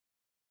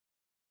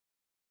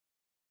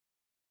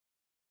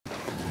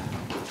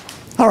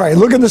All right,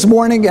 looking this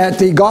morning at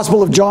the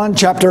Gospel of John,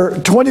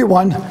 chapter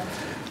 21,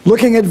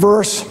 looking at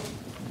verse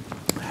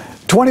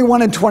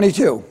 21 and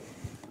 22.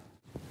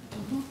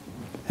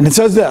 And it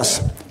says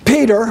this,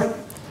 Peter,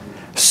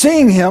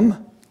 seeing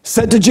him,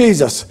 said to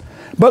Jesus,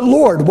 "But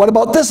Lord, what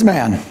about this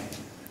man?"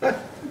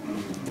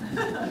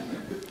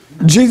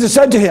 Jesus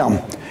said to him,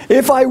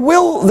 "If I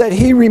will that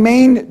he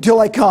remain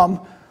till I come,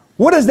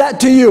 what is that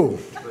to you?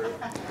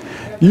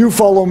 You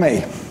follow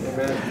me."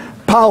 Amen.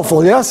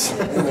 Powerful, yes?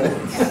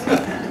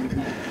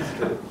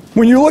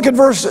 When you look at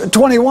verse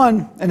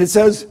 21, and it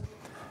says,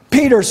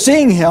 Peter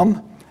seeing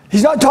him,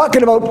 he's not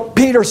talking about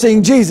Peter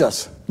seeing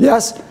Jesus,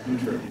 yes?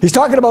 He's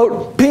talking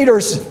about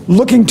Peter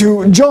looking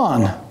to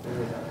John,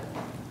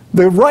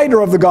 the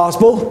writer of the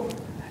gospel,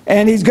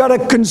 and he's got a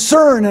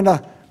concern and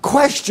a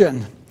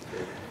question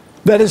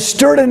that is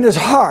stirred in his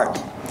heart.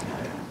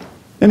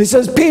 And he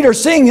says, Peter,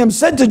 seeing him,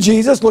 said to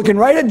Jesus, looking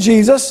right at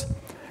Jesus,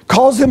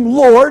 calls him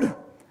Lord,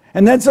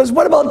 and then says,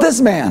 what about this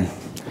man?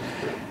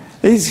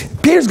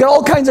 Peter's got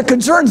all kinds of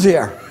concerns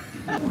here.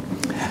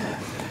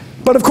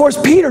 But of course,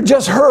 Peter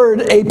just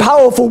heard a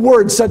powerful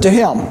word said to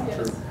him.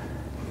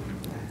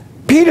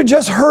 Peter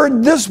just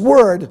heard this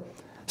word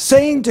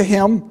saying to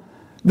him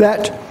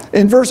that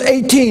in verse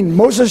 18,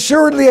 most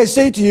assuredly I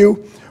say to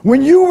you,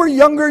 when you were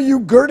younger,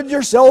 you girded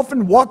yourself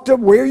and walked up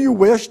where you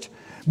wished.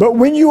 But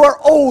when you are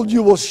old,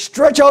 you will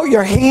stretch out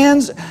your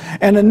hands,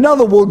 and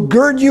another will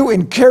gird you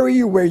and carry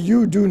you where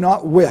you do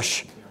not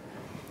wish.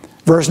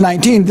 Verse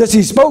 19, this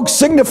he spoke,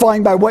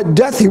 signifying by what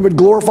death he would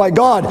glorify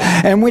God.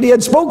 And when he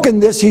had spoken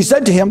this, he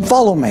said to him,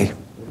 follow me.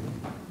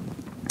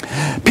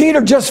 Peter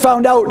just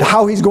found out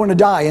how he's going to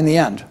die in the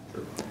end.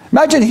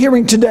 Imagine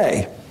hearing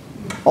today,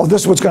 oh,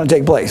 this is what's going to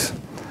take place.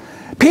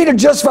 Peter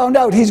just found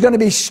out he's going to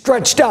be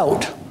stretched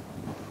out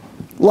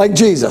like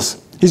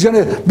Jesus. He's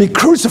going to be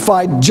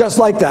crucified just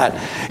like that.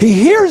 He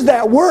hears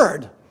that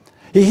word.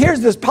 He hears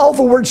this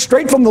powerful word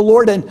straight from the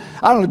Lord, and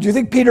I don't know, do you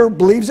think Peter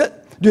believes it?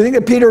 Do you think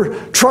that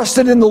Peter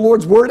trusted in the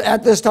Lord's word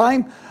at this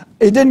time?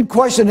 He didn't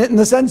question it in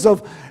the sense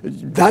of,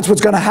 that's what's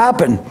going to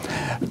happen.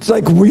 It's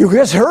like, well, you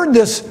just heard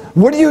this.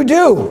 What do you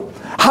do?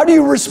 How do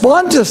you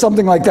respond to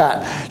something like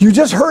that? You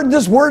just heard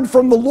this word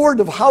from the Lord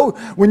of how,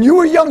 when you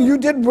were young, you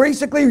did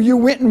basically, you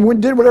went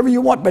and did whatever you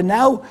want. But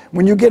now,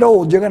 when you get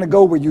old, you're going to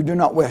go where you do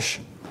not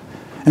wish.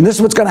 And this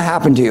is what's going to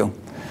happen to you.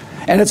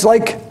 And it's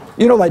like,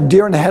 you know, like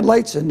deer in the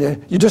headlights. And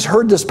you just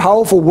heard this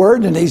powerful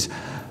word. And he's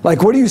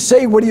like, what do you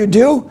say? What do you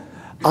do?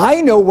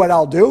 I know what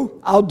I'll do.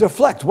 I'll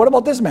deflect. What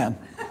about this man?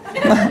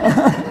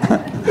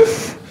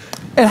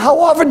 And how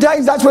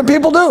oftentimes that's what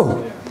people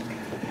do.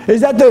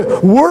 Is that the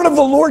word of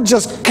the Lord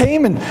just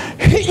came and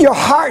hit your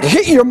heart,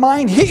 hit your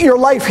mind, hit your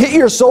life, hit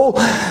your soul.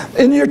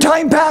 In your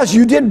time past,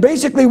 you did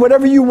basically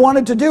whatever you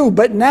wanted to do,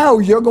 but now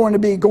you're going to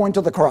be going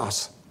to the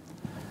cross.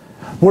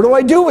 What do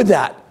I do with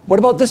that? What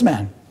about this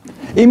man?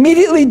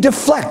 Immediately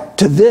deflect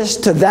to this,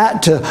 to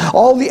that, to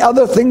all the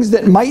other things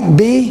that might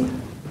be.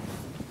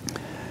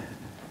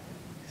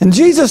 And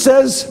Jesus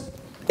says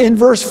in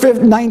verse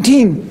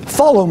 19,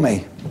 follow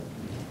me.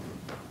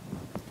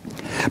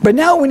 But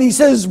now when he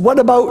says, what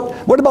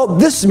about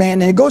this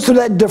man? And it goes through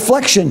that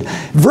deflection.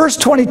 Verse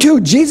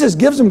 22, Jesus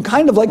gives him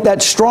kind of like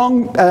that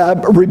strong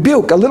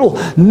rebuke, a little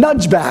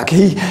nudge back.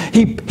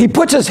 He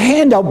puts his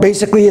hand out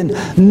basically and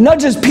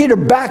nudges Peter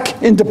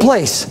back into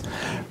place.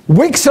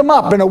 Wakes him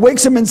up, and it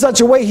wakes him in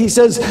such a way, he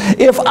says,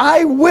 if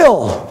I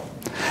will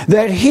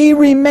that he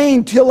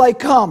remain till I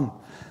come,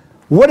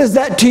 what is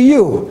that to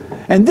you?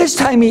 And this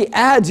time he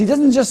adds, he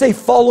doesn't just say,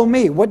 follow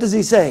me. What does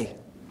he say?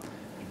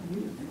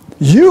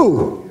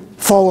 You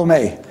follow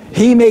me.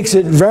 He makes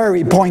it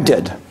very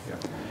pointed.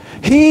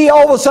 He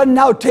all of a sudden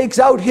now takes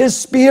out his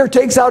spear,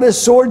 takes out his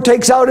sword,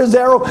 takes out his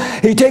arrow.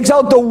 He takes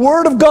out the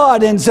word of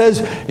God and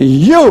says,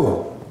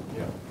 you.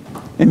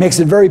 It makes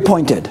it very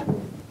pointed.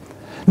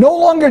 No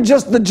longer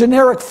just the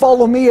generic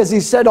follow me, as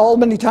he said all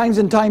many times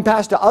in time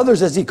past to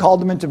others as he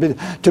called them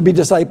to be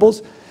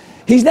disciples.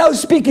 He's now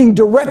speaking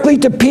directly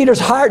to Peter's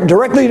heart,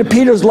 directly to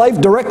Peter's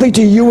life, directly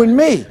to you and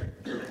me.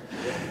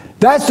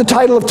 That's the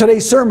title of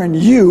today's sermon,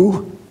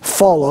 You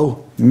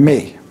Follow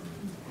Me.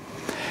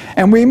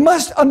 And we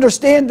must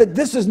understand that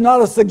this is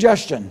not a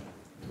suggestion.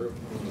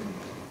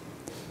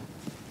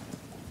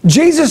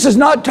 Jesus is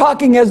not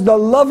talking as the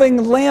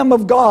loving Lamb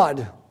of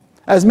God,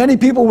 as many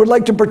people would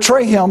like to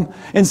portray him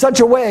in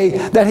such a way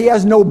that he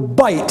has no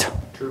bite.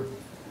 True.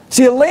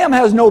 See, a lamb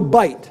has no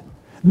bite.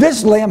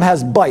 This lamb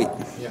has bite.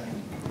 Yeah.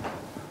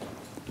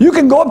 You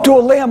can go up to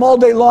a lamb all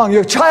day long.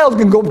 Your child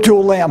can go up to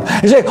a lamb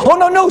and say, oh,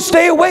 no, no,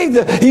 stay away.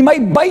 He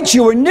might bite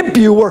you or nip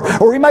you,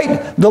 or he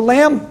might, the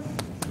lamb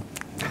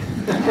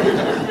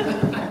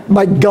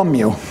might gum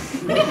you.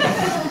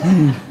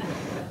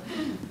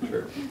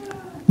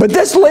 But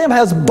this lamb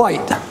has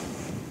bite.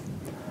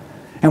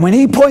 And when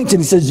he points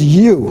and he says,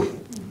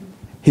 you,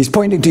 he's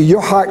pointing to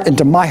your heart and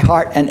to my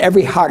heart and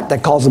every heart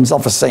that calls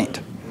himself a saint.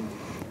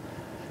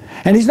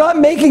 And he's not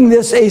making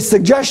this a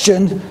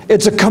suggestion,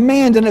 it's a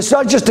command, and it's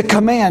not just a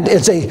command,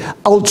 it's a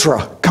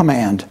ultra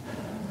command.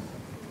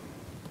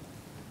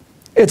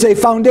 It's a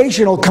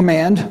foundational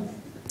command.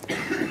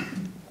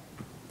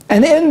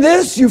 And in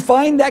this, you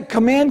find that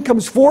command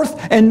comes forth,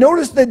 and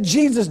notice that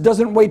Jesus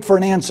doesn't wait for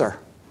an answer.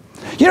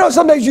 You know,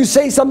 sometimes you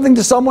say something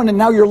to someone and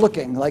now you're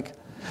looking, like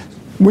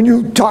when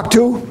you talk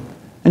to,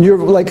 and you're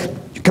like,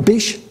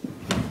 capiche?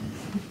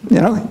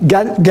 You know,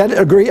 get it,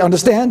 agree,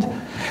 understand?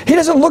 He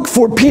doesn't look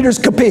for Peter's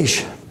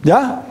capiche,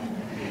 yeah?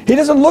 He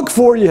doesn't look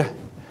for you.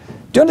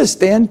 Do you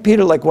understand,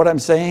 Peter, like what I'm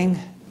saying?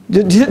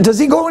 Does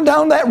he go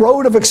down that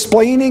road of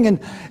explaining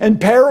and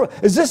parable?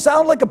 Does this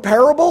sound like a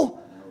parable?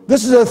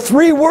 This is a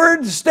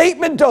 3-word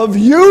statement of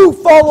you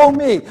follow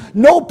me.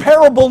 No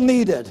parable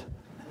needed.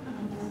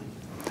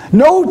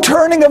 No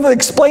turning of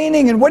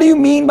explaining, and what do you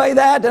mean by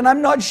that? And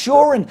I'm not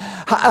sure, and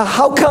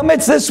how come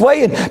it's this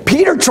way? And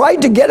Peter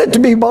tried to get it to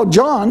be about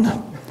John.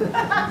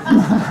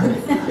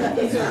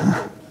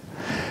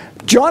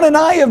 John and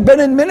I have been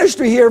in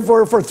ministry here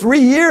for 3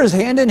 years,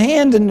 hand in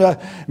hand, and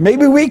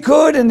maybe we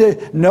could,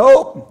 and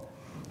no.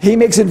 He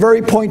makes it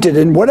very pointed,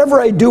 and whatever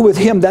I do with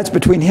him, that's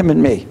between him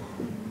and me.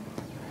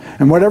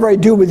 And whatever I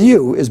do with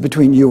you is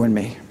between you and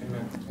me.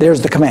 Amen.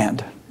 There's the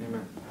command.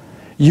 Amen.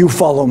 You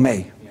follow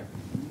me.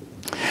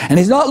 Yeah. And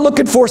he's not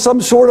looking for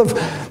some sort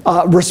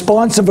of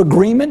response of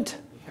agreement.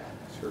 Yeah,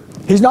 sure.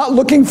 He's not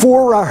looking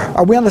for,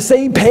 are we on the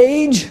same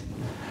page?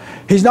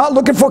 He's not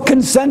looking for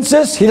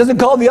consensus. He doesn't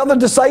call the other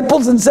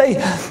disciples and say,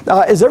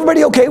 is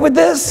everybody okay with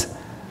this?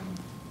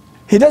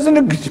 He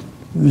doesn't,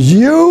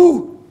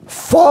 you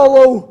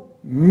follow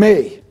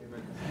me.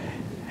 Amen.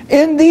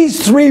 In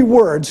these 3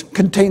 words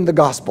contain the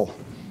gospel.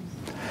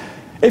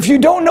 If you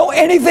don't know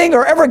anything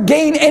or ever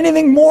gain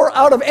anything more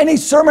out of any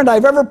sermon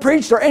I've ever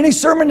preached or any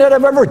sermon that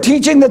I've ever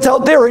teaching that's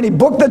out there or any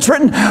book that's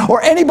written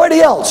or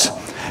anybody else,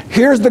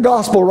 here's the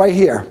gospel right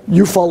here.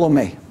 You follow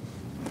me.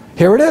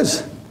 Here it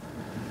is.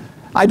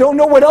 I don't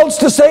know what else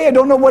to say. I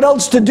don't know what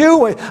else to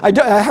do. I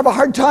have a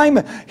hard time.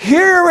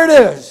 Here it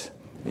is.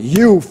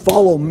 You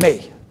follow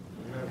me.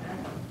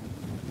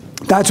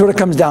 That's what it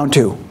comes down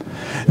to.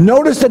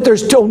 Notice that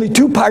there's only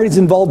 2 parties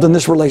involved in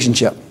this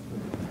relationship.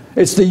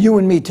 It's the you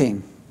and me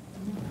team.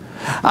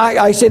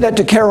 I say that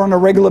to Carol on a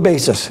regular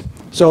basis.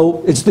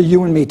 So it's the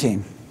you and me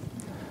team.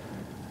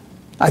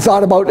 I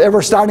thought about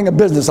ever starting a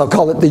business. I'll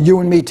call it the you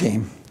and me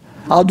team.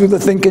 I'll do the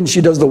thinking,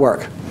 she does the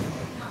work.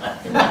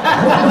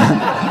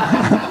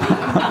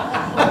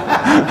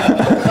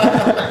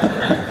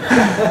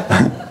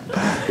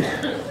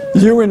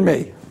 You and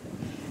me.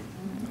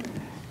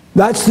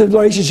 That's the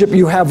relationship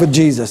you have with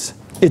Jesus.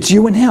 It's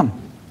you and him.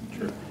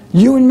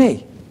 You and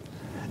me.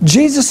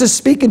 Jesus is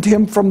speaking to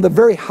him from the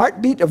very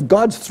heartbeat of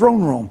God's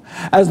throne room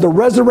as the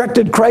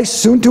resurrected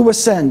Christ soon to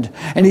ascend.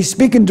 And he's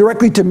speaking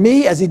directly to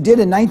me as he did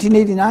in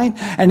 1989.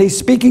 And he's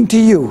speaking to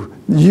you.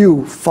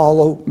 You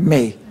follow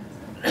me.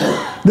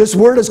 This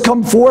word has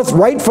come forth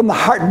right from the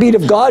heartbeat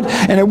of God.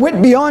 And it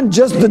went beyond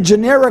just the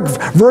generic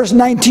verse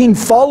 19,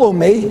 follow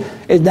me.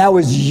 It now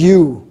is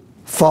you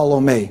follow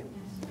me.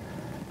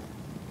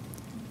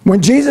 When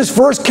Jesus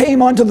first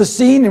came onto the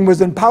scene and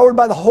was empowered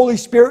by the Holy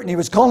Spirit and he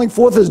was calling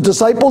forth his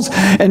disciples,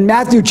 in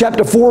Matthew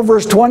chapter 4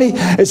 verse 20,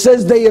 it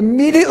says they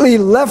immediately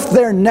left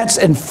their nets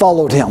and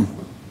followed him.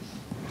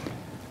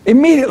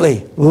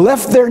 Immediately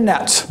left their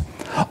nets.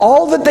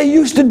 All that they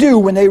used to do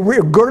when they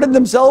girded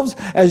themselves,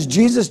 as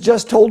Jesus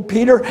just told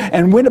Peter,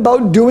 and went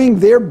about doing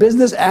their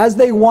business as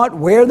they want,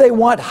 where they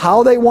want,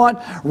 how they want,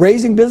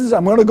 raising business.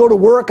 I'm going to go to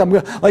work.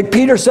 Like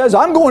Peter says,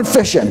 I'm going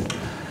fishing.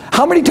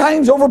 How many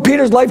times over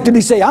Peter's life did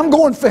he say, I'm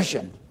going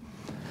fishing?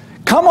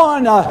 Come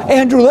on,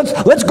 Andrew,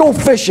 let's go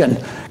fishing.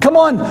 Come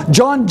on,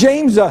 John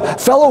James,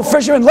 fellow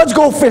fisherman, let's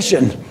go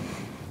fishing.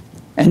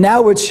 And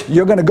now it's,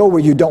 you're going to go where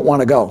you don't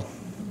want to go.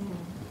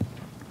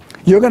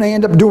 You're going to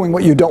end up doing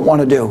what you don't want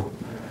to do.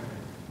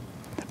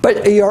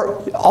 But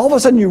all of a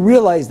sudden you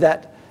realize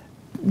that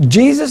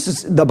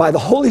Jesus, by the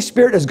Holy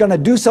Spirit, is going to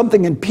do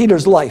something in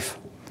Peter's life.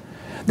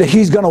 That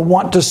he's going to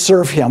want to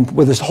serve him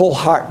with his whole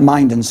heart,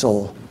 mind, and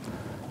soul.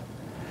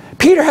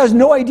 Peter has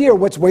no idea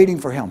what's waiting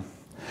for him.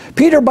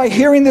 Peter, by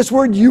hearing this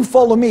word, you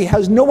follow me,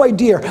 has no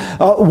idea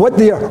what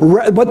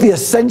the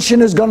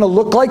ascension is going to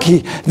look like.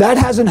 That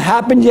hasn't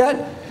happened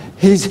yet.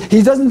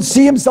 He doesn't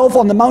see himself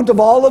on the Mount of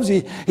Olives.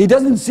 He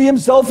doesn't see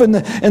himself in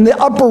the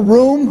upper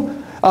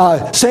room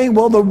saying,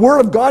 well, the Word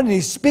of God, and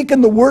he's speaking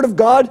the Word of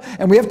God,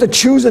 and we have to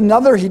choose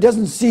another. He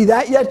doesn't see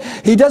that yet.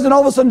 He doesn't all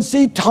of a sudden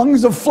see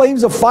tongues of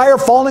flames of fire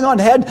falling on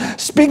head,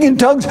 speaking in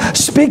tongues,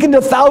 speaking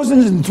to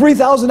thousands and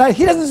 3,000.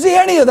 He doesn't see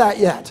any of that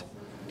yet.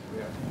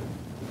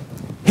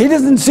 He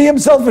doesn't see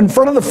himself in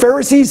front of the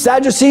Pharisees,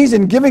 Sadducees,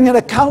 and giving an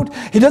account.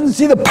 He doesn't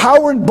see the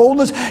power and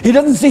boldness. He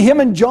doesn't see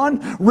him and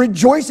John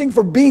rejoicing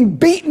for being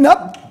beaten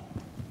up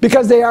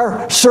because they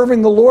are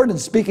serving the Lord and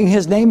speaking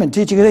his name and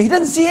teaching. He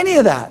doesn't see any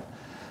of that.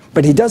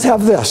 But he does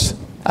have this,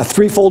 a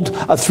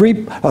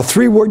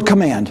three-word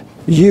command.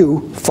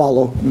 You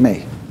follow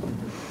me.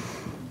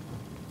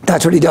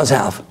 That's what he does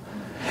have.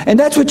 And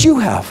that's what you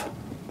have.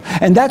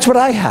 And that's what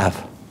I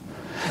have.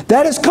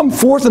 That has come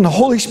forth, and the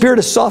Holy Spirit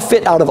has saw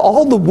fit out of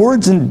all the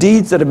words and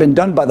deeds that have been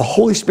done by the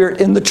Holy Spirit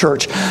in the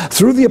church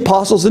through the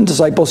apostles and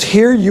disciples.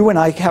 Here you and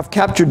I have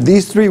captured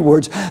these 3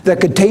 words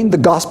that contain the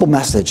gospel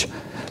message.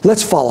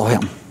 Let's follow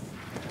him.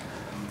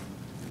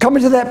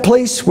 Coming to that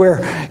place where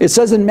it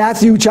says in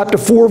Matthew chapter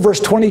 4, verse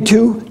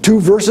 22, 2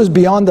 verses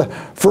beyond the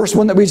first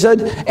one that we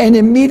said, and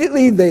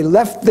immediately they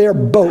left their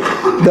boat,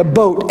 the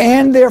boat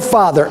and their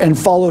father, and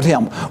followed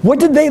him. What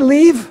did they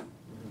leave?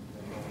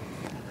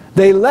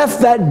 They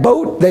left that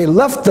boat, they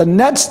left the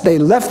nets, they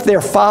left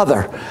their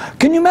father.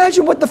 Can you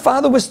imagine what the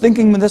father was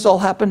thinking when this all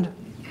happened?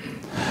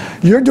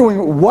 You're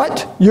doing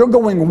what? You're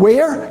going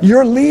where?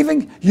 You're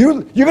leaving?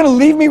 You're going to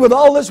leave me with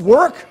all this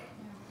work?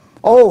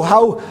 Oh,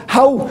 how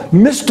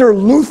Mr.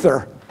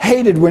 Luther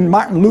hated when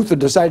Martin Luther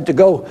decided to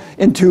go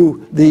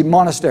into the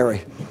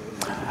monastery.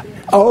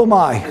 Oh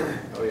my.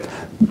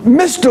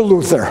 Mr.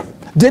 Luther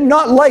did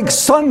not like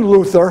son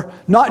Luther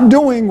not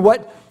doing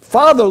what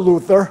Father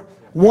Luther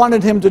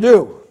wanted him to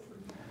do.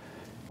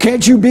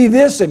 Can't you be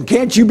this and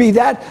can't you be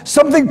that?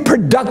 Something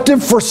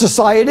productive for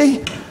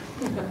society?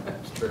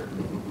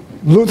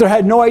 Luther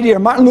had no idea,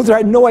 Martin Luther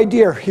had no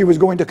idea he was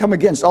going to come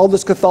against all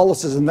this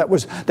Catholicism that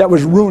was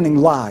ruining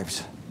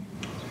lives.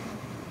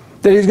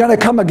 That he was going to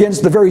come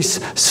against the very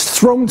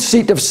throne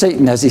seat of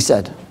Satan, as he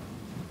said.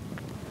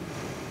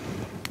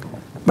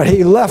 But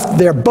he left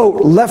their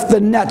boat, left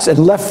the nets, and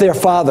left their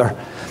father.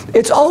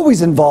 It's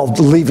always involved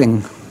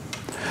leaving.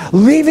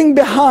 Leaving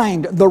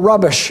behind the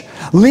rubbish,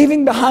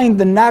 leaving behind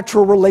the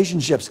natural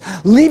relationships,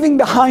 leaving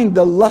behind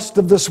the lust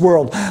of this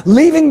world,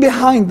 leaving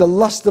behind the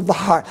lust of the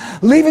heart,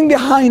 leaving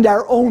behind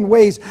our own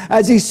ways.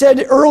 As he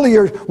said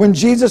earlier when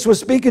Jesus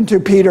was speaking to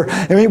Peter,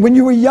 I mean, when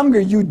you were younger,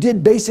 you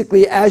did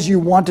basically as you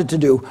wanted to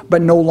do,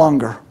 but no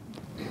longer.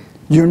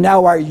 You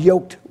now are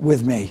yoked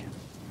with me.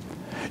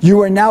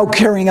 You are now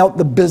carrying out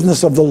the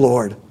business of the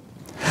Lord.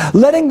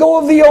 Letting go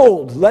of the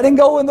old, letting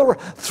go and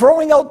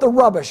throwing out the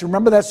rubbish.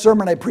 Remember that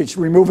sermon I preached,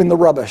 removing the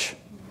rubbish.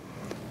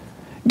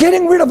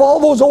 Getting rid of all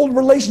those old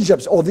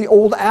relationships or the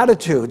old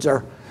attitudes.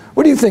 Or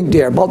what do you think,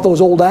 dear, about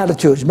those old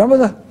attitudes? Remember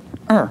the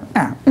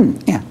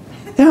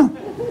yeah.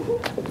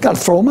 Got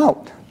to throw them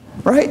out,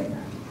 right?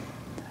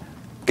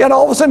 Got to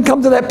all of a sudden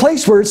come to that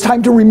place where it's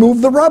time to remove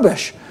the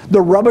rubbish.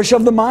 The rubbish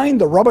of the mind,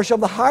 the rubbish of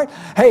the heart.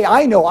 Hey,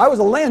 I know, I was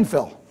a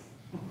landfill.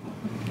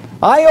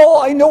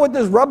 I know what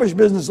this rubbish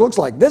business looks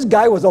like. This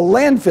guy was a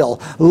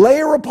landfill,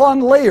 layer upon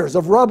layers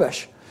of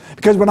rubbish.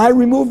 Because when I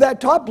removed that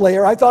top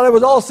layer, I thought I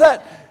was all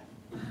set.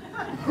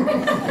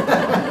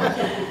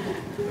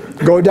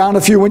 Go down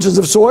a few inches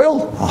of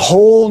soil, a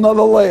whole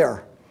nother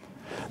layer.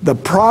 The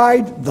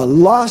pride, the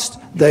lust,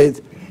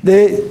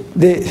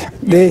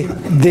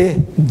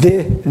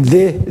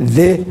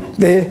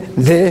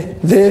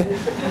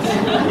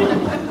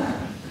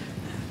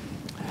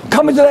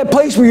 coming to that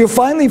place where you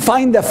finally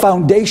find the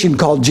foundation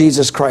called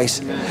Jesus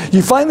Christ.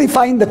 You finally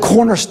find the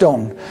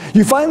cornerstone.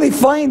 You finally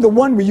find the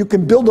one where you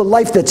can build a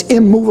life that's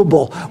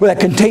immovable, where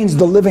that contains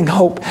the living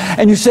hope.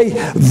 And you say,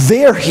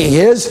 there he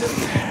is.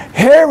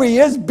 Here he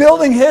is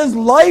building his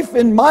life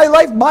in my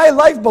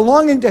life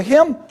belonging to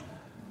him.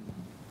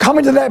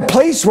 Coming to that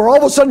place where all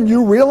of a sudden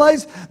you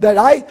realize that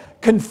I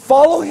can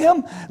follow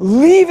him,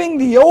 leaving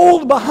the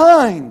old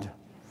behind.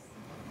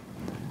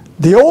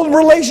 The old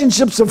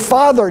relationships of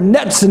father,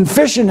 nets and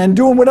fishing and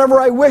doing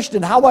whatever I wished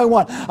and how I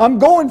want. I'm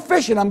going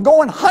fishing, I'm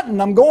going hunting,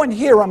 I'm going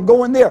here, I'm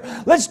going there.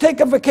 Let's take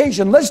a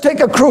vacation, let's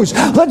take a cruise,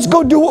 let's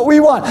go do what we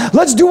want,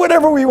 let's do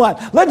whatever we want,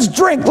 let's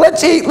drink,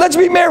 let's eat, let's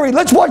be married,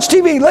 let's watch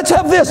TV, let's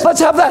have this, let's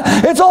have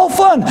that. It's all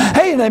fun.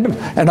 Hey,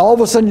 and all of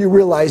a sudden you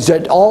realize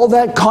that all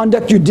that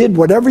conduct you did,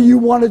 whatever you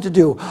wanted to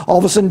do, all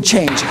of a sudden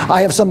changed.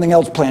 I have something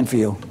else planned for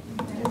you.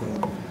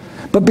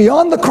 But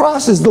beyond the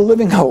cross is the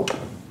living hope.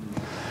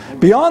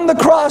 Beyond the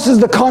cross is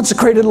the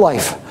consecrated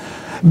life.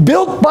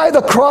 Built by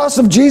the cross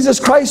of Jesus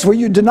Christ, where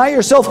you deny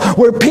yourself,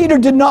 where Peter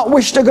did not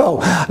wish to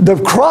go.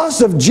 The cross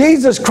of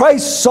Jesus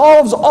Christ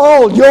solves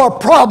all your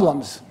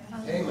problems.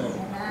 Amen.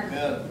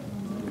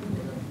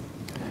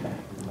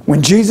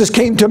 When Jesus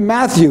came to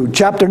Matthew,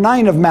 chapter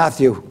 9 of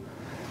Matthew,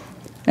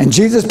 and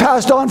Jesus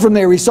passed on from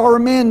there, he saw a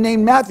man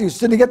named Matthew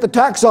sitting at the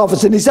tax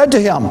office, and he said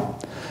to him,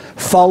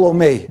 "Follow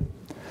me."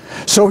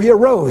 So he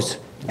arose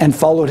and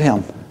followed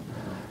him.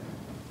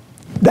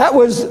 That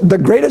was the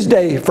greatest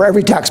day for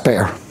every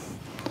taxpayer.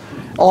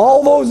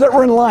 All those that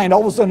were in line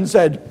all of a sudden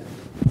said,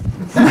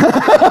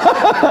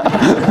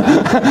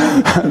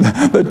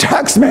 the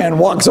tax man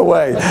walks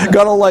away.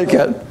 Gotta like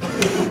it.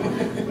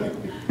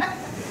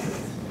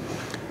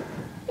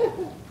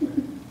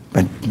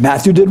 But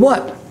Matthew did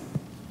what?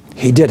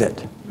 He did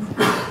it.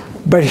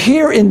 But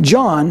here in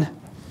John,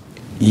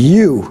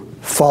 you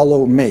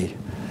follow me.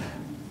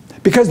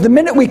 Because the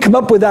minute we come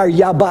up with our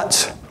yeah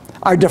buts,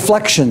 our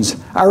deflections,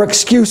 our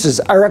excuses,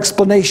 our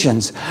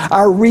explanations,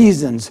 our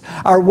reasons,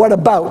 our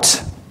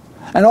whatabouts,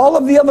 and all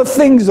of the other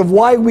things of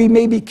why we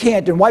maybe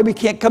can't, and why we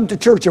can't come to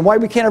church, and why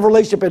we can't have a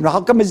relationship, and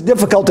how come it's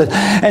difficult,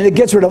 and it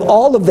gets rid of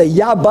all of the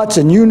yeah buts,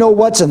 and you know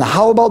what's, and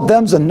how about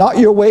thems, and not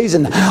your ways,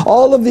 and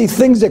all of these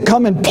things that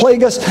come and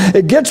plague us.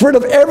 It gets rid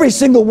of every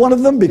single one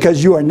of them,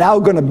 because you are now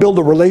going to build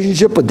a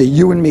relationship with the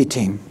you and me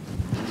team.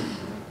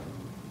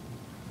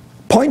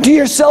 Point to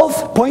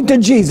yourself, point to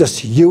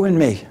Jesus, you and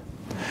me.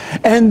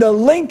 And the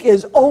link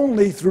is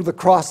only through the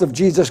cross of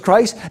Jesus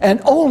Christ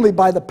and only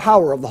by the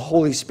power of the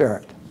Holy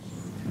Spirit.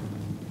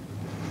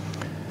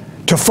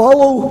 To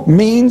follow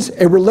means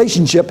a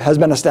relationship has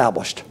been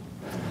established.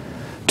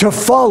 To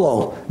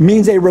follow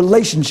means a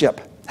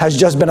relationship has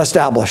just been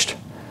established.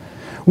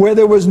 Where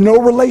there was no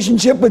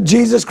relationship with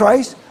Jesus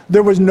Christ,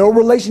 there was no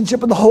relationship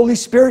with the Holy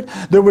Spirit,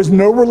 there was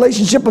no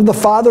relationship with the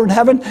Father in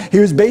heaven. He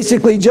was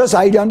basically just,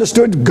 I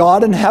understood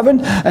God in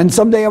heaven, and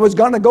someday I was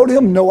going to go to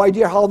Him. No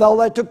idea how all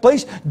that took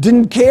place.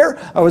 Didn't care.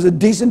 I was a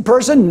decent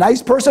person,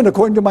 nice person,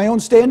 according to my own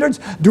standards,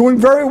 doing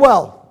very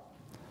well.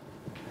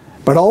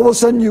 But all of a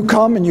sudden you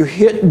come and you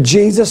hit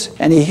Jesus,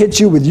 and He hits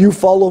you with "you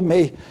follow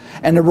me,"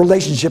 and the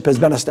relationship has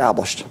been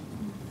established.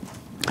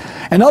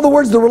 In other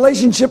words, the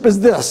relationship is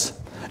this: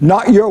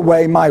 not your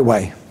way, my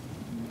way.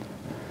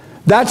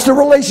 That's the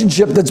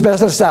relationship that's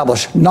best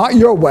established. Not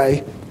your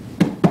way,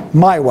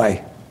 my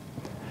way.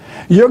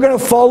 You're going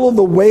to follow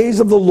the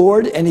ways of the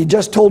Lord, and He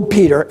just told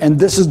Peter, and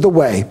this is the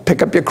way.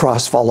 Pick up your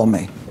cross, follow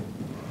me.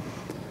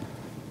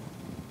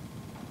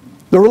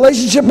 The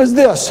relationship is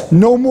this: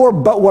 no more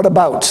but what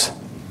abouts.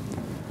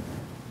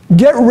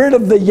 Get rid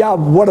of the yeah,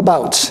 what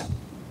abouts.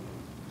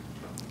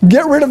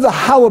 Get rid of the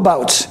how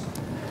abouts.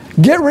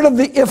 Get rid of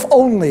the if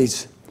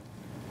onlys.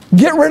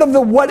 Get rid of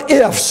the what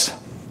ifs.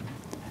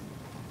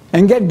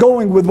 And get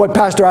going with what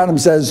Pastor Adam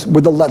says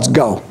with the let's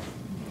go.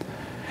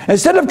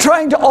 Instead of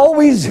trying to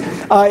always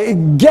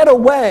get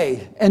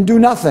away and do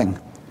nothing,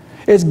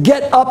 it's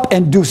get up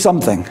and do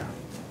something.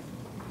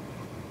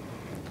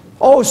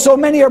 Oh, so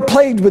many are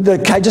plagued with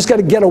the, I just got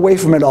to get away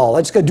from it all.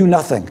 I just got to do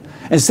nothing.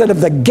 Instead of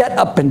the get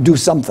up and do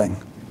something.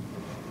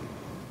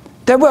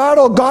 That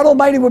God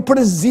Almighty would put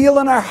a zeal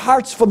in our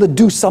hearts for the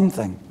do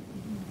something.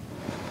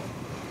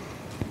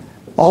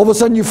 All of a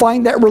sudden you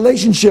find that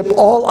relationship,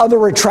 all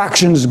other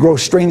attractions grow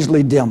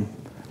strangely dim.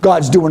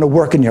 God's doing a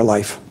work in your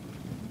life.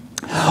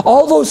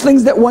 All those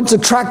things that once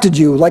attracted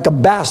you, like a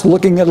bass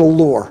looking at a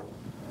lure.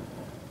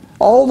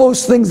 All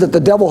those things that the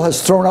devil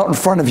has thrown out in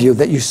front of you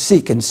that you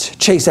seek and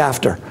chase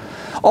after.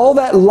 All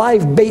that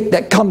live bait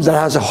that comes that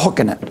has a hook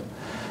in it.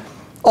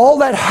 All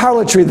that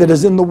harlotry that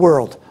is in the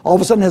world, all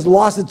of a sudden has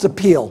lost its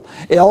appeal.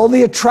 All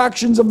the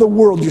attractions of the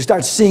world, you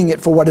start seeing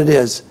it for what it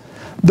is.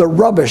 The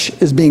rubbish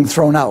is being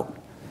thrown out.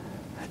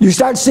 You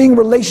start seeing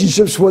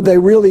relationships where they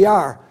really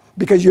are,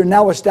 because you're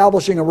now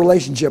establishing a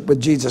relationship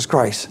with Jesus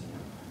Christ.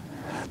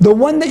 The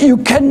one that you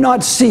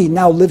cannot see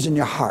now lives in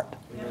your heart.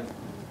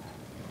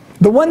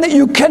 The one that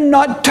you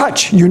cannot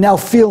touch, you now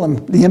feel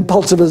Him, the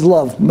impulse of His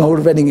love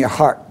motivating your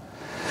heart.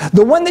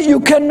 The one that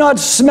you cannot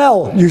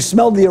smell, you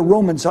smell the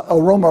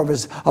aroma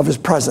of His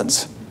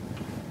presence.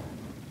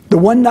 The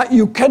one that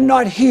you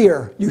cannot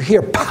hear, you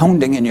hear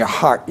pounding in your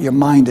heart, your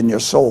mind, and your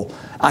soul.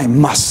 I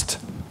must.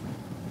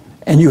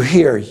 And you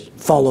hear,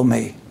 follow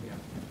me.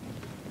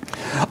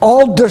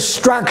 All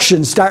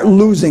distractions start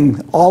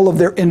losing all of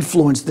their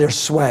influence, their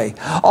sway.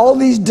 All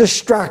these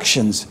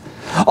distractions,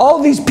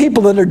 all these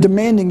people that are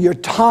demanding your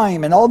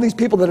time, and all these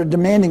people that are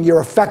demanding your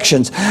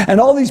affections, and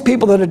all these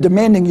people that are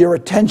demanding your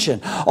attention,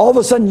 all of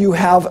a sudden you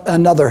have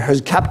another who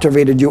has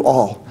captivated you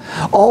all.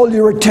 All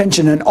your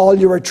attention and all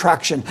your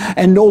attraction,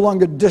 and no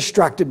longer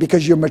distracted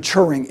because you're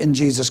maturing in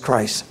Jesus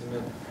Christ.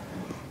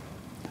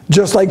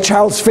 Just like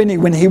Charles Finney,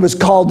 when he was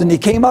called and he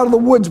came out of the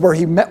woods where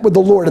he met with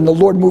the Lord, and the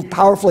Lord moved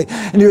powerfully,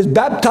 and he was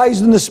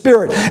baptized in the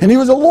Spirit, and he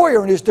was a lawyer,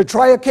 and he was to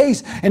try a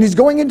case, and he's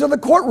going into the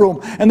courtroom,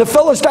 and the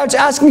fellow starts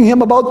asking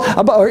him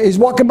about he's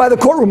walking by the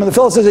courtroom, and the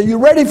fellow says, "Are you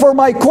ready for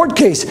my court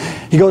case?"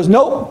 He goes,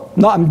 no,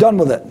 I'm done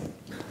with it.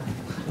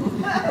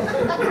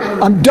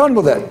 I'm done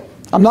with it.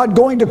 I'm not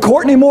going to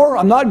court anymore.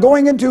 I'm not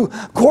going into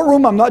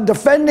courtroom. I'm not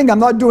defending. I'm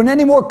not doing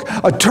any more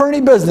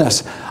attorney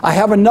business. I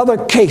have another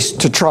case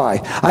to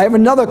try. I have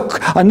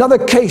another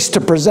case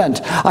to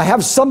present. I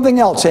have something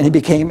else. And he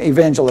became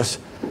evangelist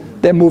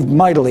that moved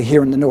mightily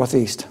here in the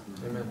Northeast.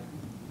 Amen.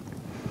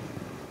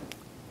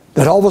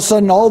 That all of a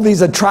sudden all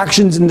these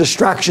attractions and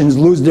distractions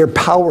lose their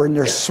power and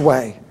their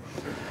sway.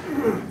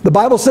 The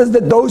Bible says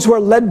that those who are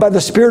led by the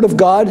Spirit of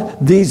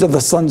God, these are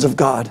the sons of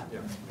God.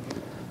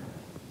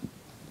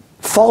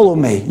 Follow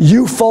me,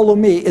 you follow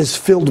me is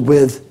filled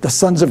with the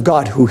sons of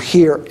God who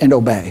hear and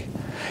obey.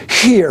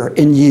 Hear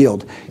and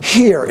yield.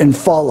 Hear and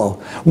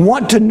follow.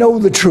 Want to know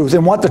the truth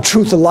and want the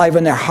truth alive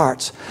in their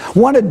hearts.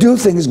 Want to do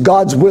things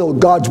God's will,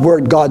 God's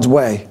word, God's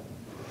way.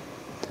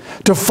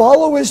 To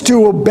follow is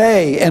to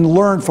obey and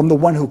learn from the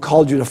one who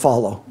called you to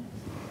follow.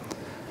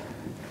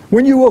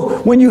 When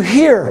you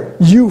hear,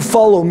 you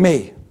follow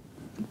me.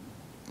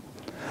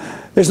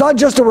 It's not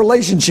just a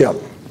relationship.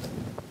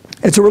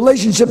 It's a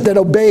relationship that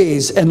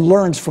obeys and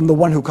learns from the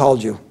one who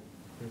called you.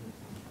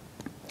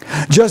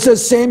 Just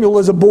as Samuel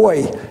as a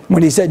boy,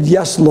 when he said,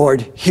 "Yes,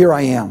 Lord, here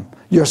I am.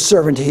 Your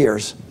servant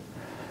hears."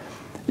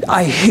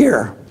 I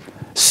hear.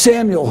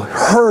 Samuel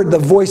heard the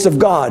voice of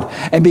God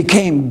and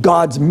became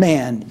God's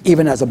man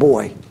even as a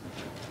boy.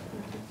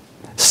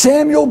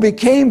 Samuel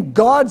became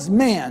God's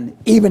man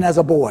even as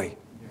a boy.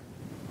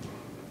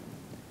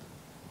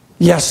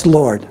 Yes,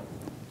 Lord,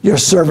 your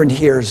servant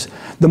hears.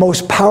 The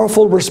most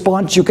powerful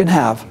response you can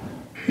have.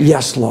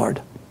 Yes,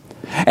 Lord.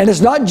 And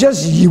it's not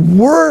just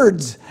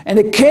words, and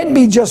it can't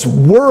be just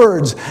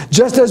words.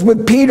 Just as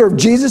with Peter,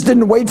 Jesus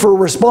didn't wait for a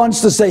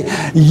response to say,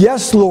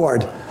 yes,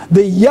 Lord.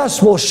 The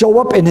yes will show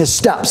up in his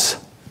steps.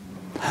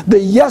 The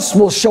yes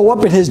will show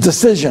up in his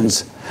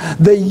decisions.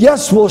 The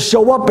yes will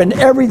show up in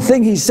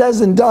everything he says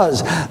and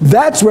does.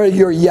 That's where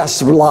your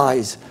yes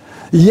lies.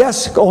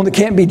 Yes only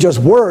can't be just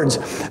words.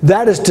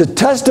 That is to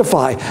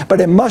testify,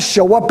 but it must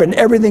show up in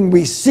everything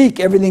we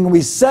seek, everything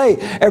we say,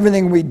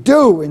 everything we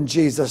do in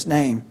Jesus'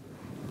 name.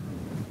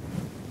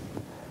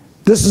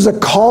 This is a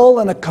call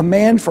and a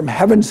command from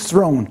heaven's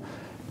throne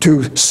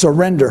to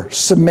surrender,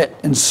 submit,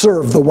 and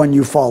serve the one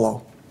you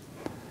follow.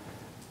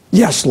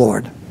 Yes,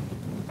 Lord.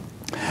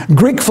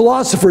 Greek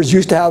philosophers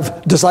used to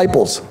have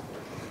disciples.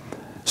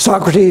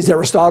 Socrates,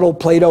 Aristotle,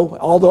 Plato,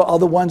 all the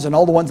other ones and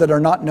all the ones that are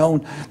not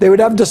known, they would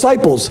have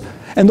disciples.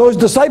 And those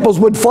disciples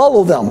would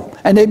follow them.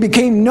 And they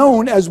became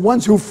known as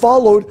ones who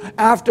followed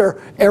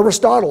after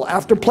Aristotle,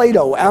 after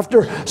Plato,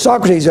 after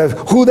Socrates,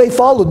 who they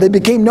followed. They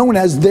became known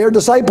as their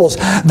disciples.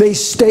 They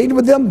stayed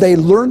with them. They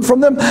learned from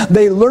them.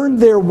 They learned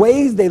their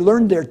ways. They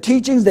learned their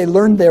teachings. They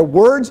learned their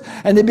words.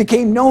 And they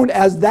became known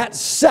as that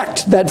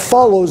sect that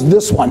follows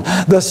this one.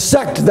 The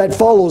sect that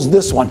follows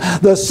this one.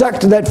 The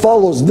sect that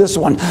follows this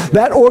one.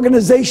 That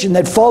organization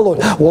that followed.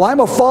 Well,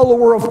 I'm a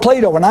follower of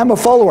Plato and I'm a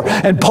follower.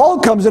 And Paul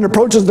comes and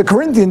approaches the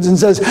Corinthians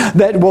and says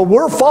that, well,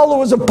 we're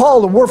followers of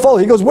Paul and we're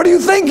followers. He goes, what are you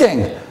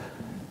thinking?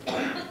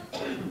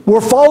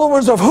 We're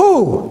followers of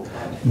who?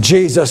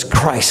 Jesus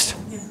Christ.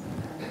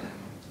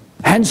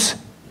 Hence,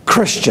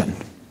 Christian.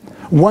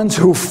 Ones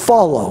who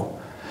follow.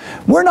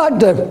 We're not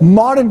the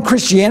modern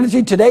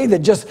Christianity today that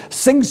just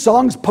sings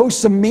songs,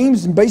 posts some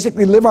memes, and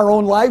basically live our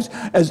own lives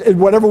as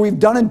whatever we've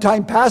done in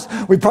time past.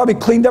 We've probably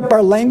cleaned up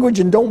our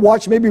language and don't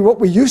watch maybe what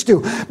we used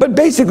to. But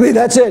basically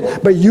that's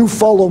it. But you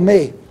follow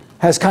me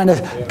has kind of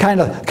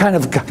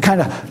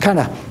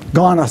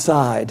gone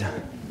aside.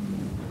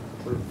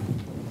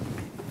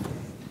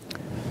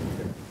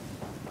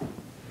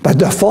 But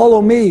to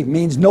follow me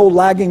means no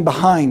lagging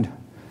behind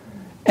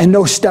and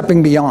no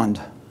stepping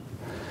beyond.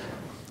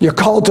 You're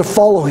called to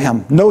follow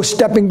him. No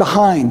stepping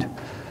behind.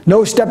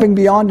 No stepping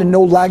beyond and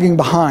no lagging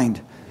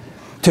behind.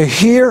 To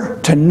hear,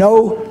 to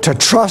know, to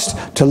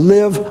trust, to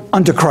live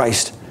unto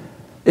Christ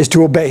is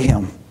to obey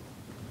him.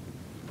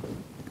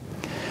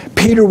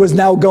 Peter was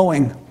now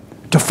going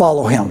to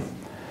follow him.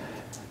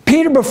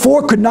 Peter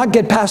before could not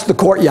get past the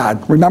courtyard,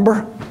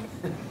 remember?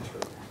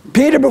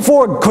 Peter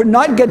before could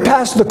not get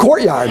past the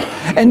courtyard.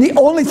 And the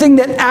only thing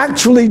that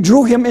actually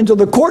drew him into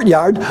the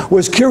courtyard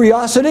was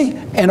curiosity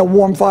and a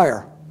warm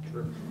fire.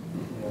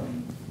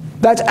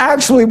 That's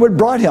actually what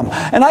brought him.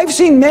 And I've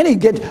seen many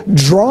get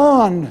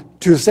drawn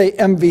to, say,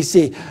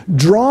 MVC,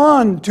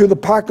 drawn to the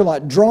parking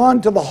lot,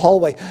 drawn to the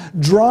hallway,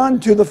 drawn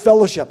to the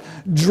fellowship,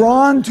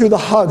 drawn to the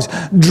hugs,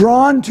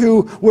 drawn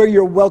to where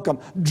you're welcome,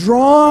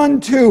 drawn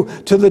to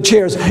the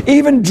chairs,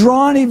 even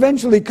drawn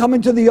eventually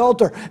coming to the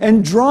altar,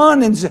 and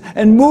drawn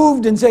and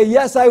moved and say,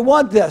 yes, I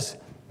want this.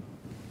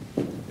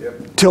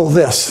 Yep. Till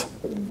this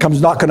comes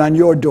knocking on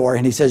your door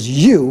and he says,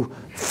 you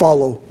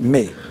follow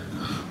me.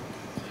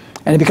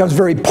 And it becomes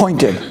very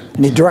pointed,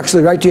 and he directs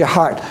it right to your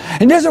heart.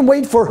 And he doesn't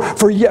wait for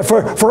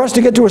us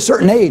to get to a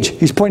certain age.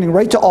 He's pointing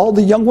right to all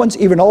the young ones,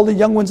 even all the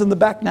young ones in the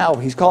back now.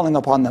 He's calling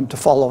upon them to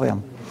follow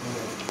him.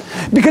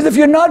 Because if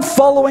you're not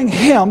following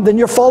him, then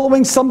you're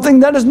following something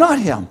that is not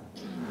him.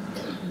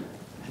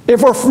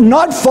 If we're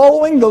not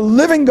following the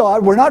living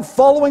God, we're not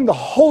following the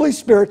Holy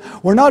Spirit,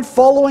 we're not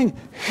following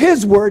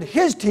his word,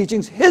 his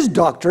teachings, his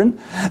doctrine,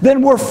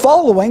 then we're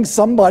following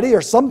somebody or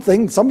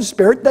something, some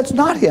spirit that's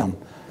not him.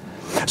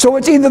 So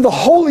it's either the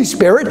Holy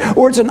Spirit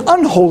or it's an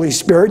unholy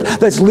spirit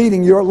that's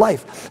leading your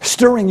life,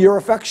 stirring your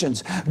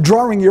affections,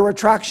 drawing your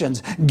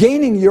attractions,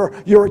 gaining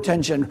your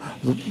attention.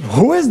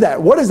 Who is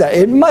that? What is that?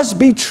 It must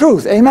be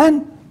truth.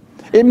 Amen?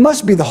 It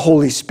must be the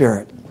Holy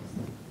Spirit.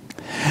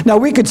 Now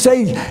we could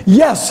say,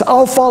 yes,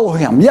 I'll follow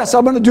him. Yes,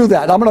 I'm going to do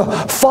that. I'm going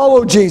to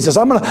follow Jesus.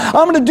 I'm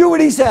going to do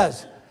what he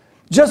says.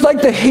 Just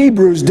like the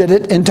Hebrews did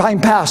it in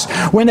time past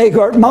when they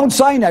got Mount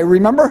Sinai,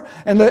 remember?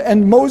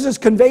 And Moses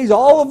conveys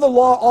all of the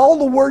law, all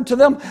the word to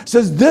them,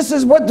 says this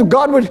is what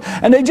God would,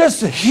 and they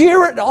just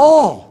hear it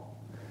all.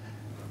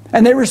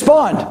 And they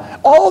respond,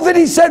 all that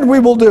he said we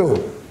will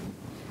do.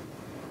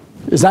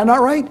 Is that not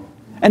right?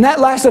 And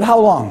that lasted how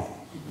long?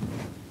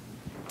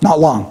 Not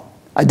long.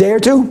 A day or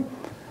two?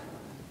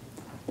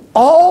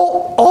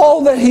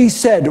 All that he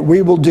said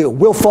we will do.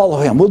 We'll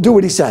follow him. We'll do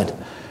what he said.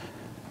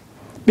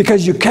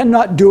 Because you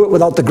cannot do it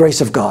without the grace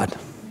of God.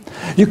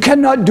 You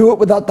cannot do it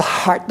without the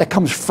heart that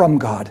comes from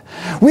God.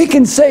 We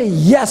can say,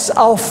 yes,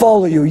 I'll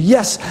follow you.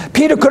 Yes,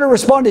 Peter could have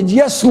responded,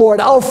 yes,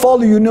 Lord, I'll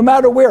follow you no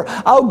matter where.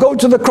 I'll go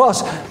to the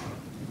cross.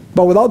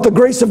 But without the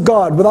grace of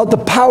God, without the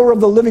power of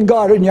the living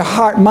God in your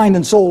heart, mind,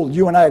 and soul,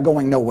 you and I are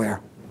going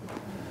nowhere.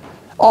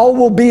 All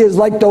will be is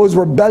like those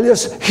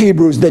rebellious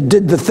Hebrews that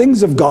did the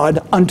things of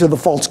God unto the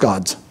false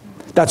gods.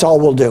 That's all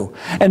we'll do.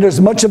 And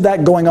there's much of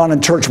that going on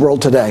in church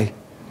world today.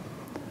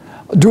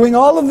 Doing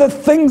all of the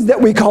things that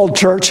we call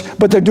church,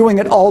 but they're doing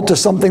it all to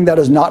something that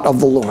is not of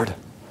the Lord.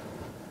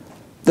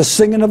 the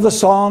singing of the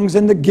songs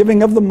and the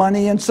giving of the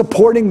money and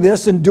supporting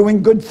this and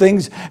doing good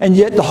things, and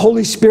yet the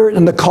Holy Spirit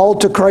and the call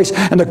to Christ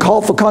and the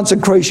call for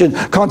consecration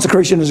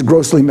is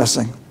grossly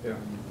missing. Yeah.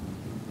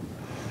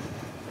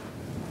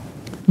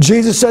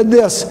 Jesus said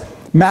this,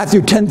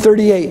 Matthew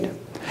 10:38,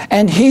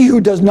 and he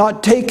who does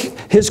not take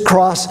his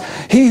cross,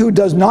 here it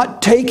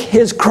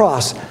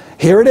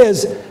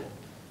is,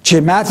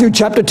 Matthew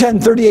chapter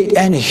 10:38,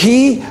 and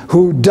he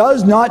who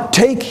does not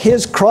take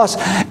his cross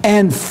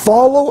and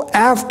follow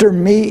after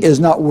me is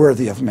not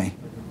worthy of me.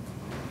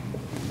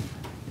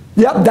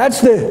 Yep,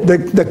 that's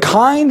the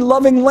kind,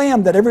 loving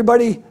lamb that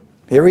everybody,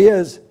 here he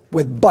is,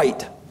 with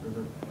bite.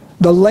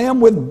 The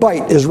lamb with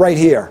bite is right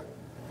here.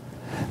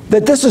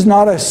 That this is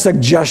not a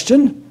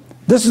suggestion.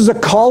 This is a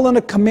call and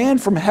a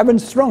command from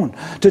heaven's throne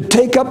to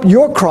take up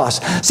your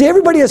cross. See,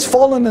 everybody has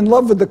fallen in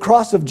love with the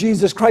cross of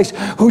Jesus Christ,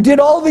 who did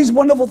all these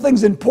wonderful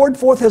things and poured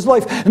forth his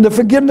life and the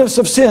forgiveness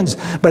of sins.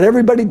 But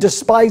everybody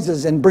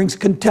despises and brings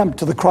contempt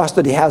to the cross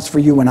that he has for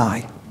you and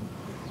I.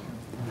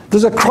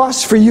 There's a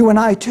cross for you and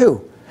I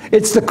too.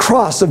 It's the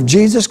cross of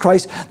Jesus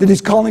Christ that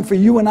he's calling for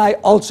you and I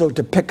also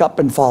to pick up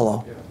and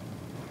follow.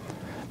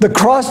 The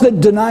cross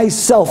that denies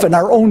self and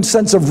our own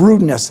sense of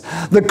rudeness.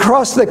 The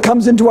cross that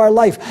comes into our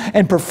life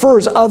and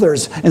prefers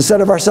others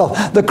instead of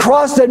ourselves. The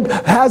cross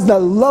that has the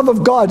love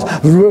of God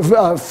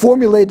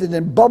formulated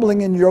and bubbling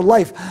in your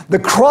life. The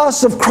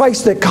cross of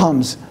Christ that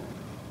comes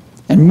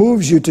and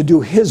moves you to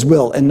do his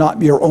will and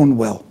not your own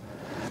will.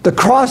 The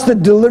cross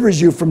that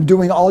delivers you from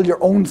doing all your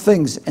own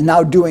things and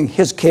now doing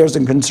his cares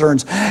and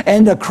concerns.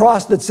 And the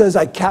cross that says,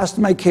 I cast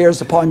my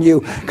cares upon you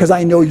because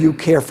I know you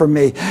care for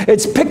me.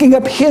 It's picking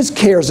up his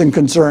cares and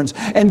concerns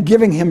and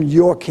giving him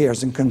your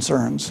cares and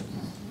concerns.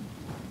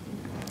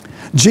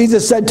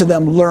 Jesus said to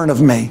them, learn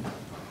of me.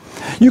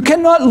 You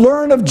cannot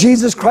learn of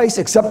Jesus Christ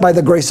except by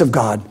the grace of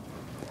God.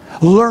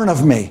 Learn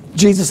of me.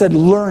 Jesus said,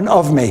 learn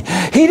of me.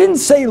 He didn't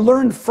say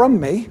learn from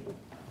me.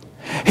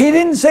 He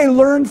didn't say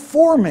learn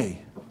for me.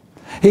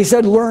 He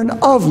said, learn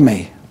of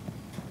me.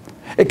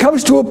 It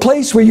comes to a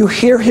place where you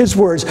hear his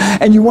words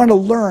and you want to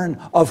learn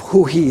of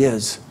who he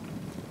is.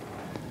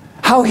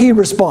 How he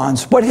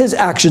responds, what his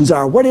actions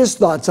are, what his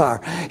thoughts are.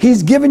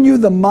 He's given you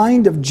the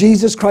mind of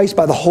Jesus Christ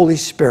by the Holy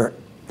Spirit.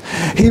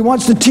 He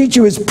wants to teach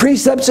you his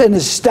precepts and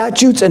his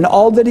statutes and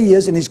all that he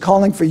is, and he's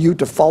calling for you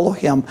to follow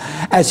him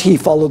as he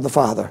followed the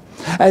Father.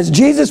 As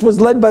Jesus was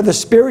led by the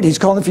Spirit, he's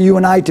calling for you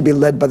and I to be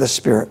led by the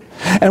Spirit.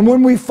 And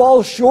when we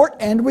fall short,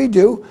 and we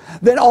do,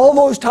 then all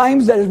those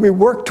times that as we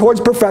work towards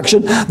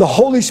perfection, the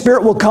Holy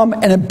Spirit will come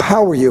and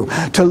empower you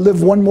to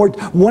live one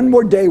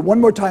more day,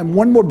 one more time,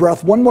 one more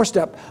breath, one more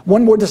step,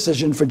 one more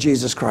decision for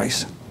Jesus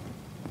Christ.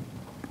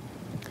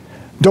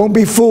 Don't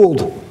be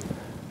fooled.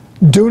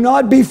 Do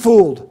not be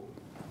fooled.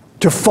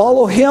 To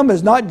follow him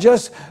is not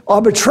just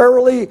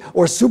arbitrarily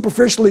or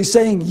superficially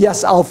saying,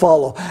 yes, I'll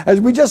follow.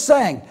 As we just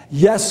sang,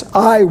 yes,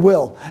 I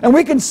will. And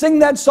we can sing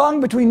that song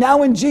between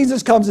now and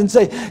Jesus comes and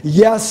say,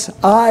 yes,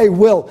 I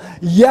will.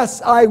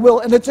 Yes, I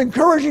will. And it's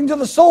encouraging to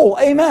the soul.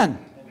 Amen.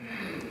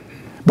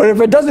 But if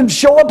it doesn't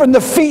show up in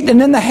the feet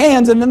and in the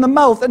hands and in the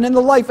mouth and in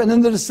the life and in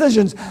the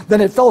decisions,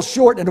 then it fell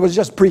short and it was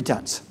just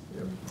pretense.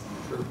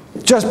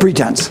 Just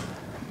pretense.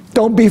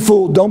 Don't be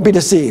fooled. Don't be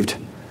deceived.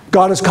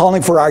 God is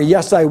calling for our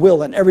yes, I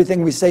will in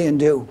everything we say and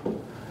do.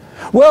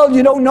 Well,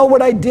 you don't know what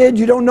I did.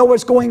 You don't know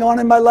what's going on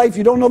in my life.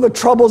 You don't know the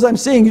troubles I'm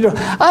seeing.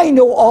 I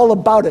know all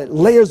about it.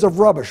 Layers of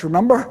rubbish,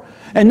 remember?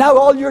 And now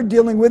all you're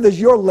dealing with is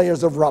your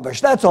layers of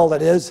rubbish. That's all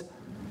it is.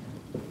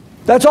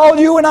 That's all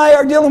you and I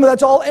are dealing with.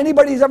 That's all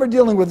anybody's ever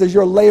dealing with is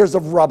your layers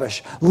of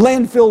rubbish.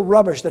 Landfill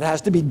rubbish that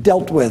has to be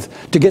dealt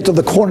with to get to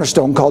the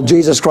cornerstone called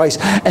Jesus Christ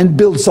and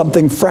build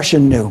something fresh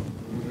and new.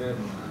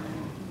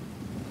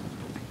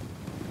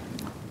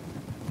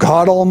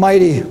 God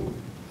Almighty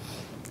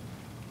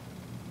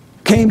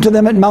came to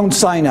them at Mount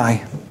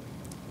Sinai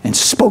and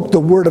spoke the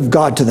word of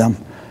God to them.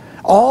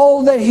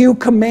 All that you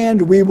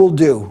command we will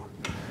do.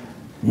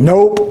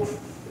 Nope.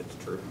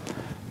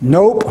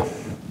 Nope.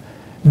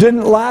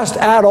 Didn't last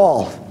at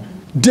all.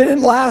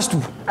 Didn't last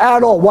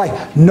at all.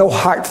 Why? No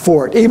heart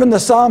for it. Even the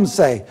Psalms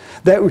say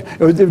that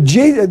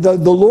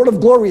the Lord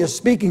of glory is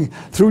speaking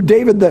through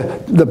David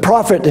the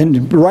prophet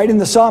and writing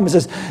the psalm. It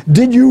says,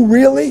 did you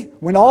really,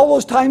 when all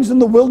those times in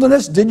the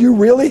wilderness, did you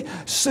really,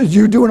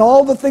 you doing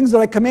all the things that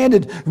I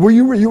commanded,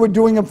 you were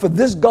doing them for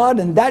this God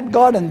and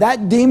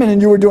that demon,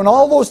 and you were doing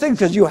all those things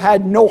because you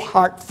had no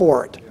heart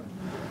for it.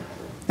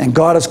 And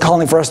God is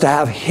calling for us to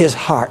have his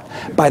heart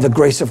by the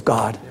grace of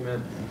God.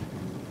 Amen.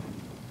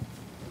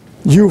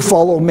 You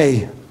follow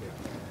me.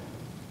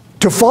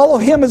 To follow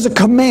him is a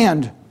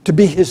command to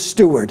be his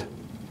steward.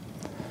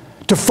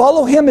 To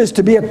follow him is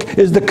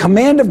the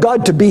command of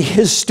God to be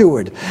his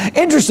steward.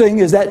 Interesting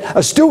is that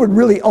a steward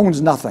really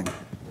owns nothing.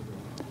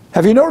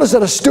 Have you noticed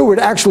that a steward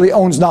actually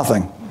owns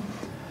nothing?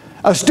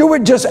 A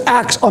steward just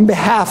acts on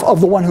behalf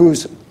of the one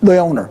who's the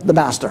owner, the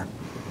master.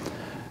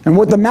 And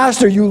with the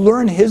master, you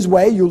learn his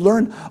way, you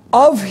learn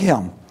of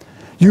him.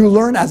 You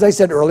learn, as I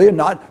said earlier,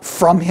 not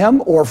from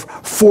him or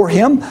for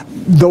him,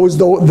 those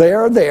though they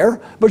are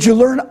there, but you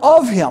learn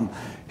of him.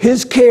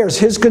 his cares,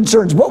 his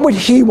concerns. What would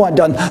he want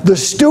done? The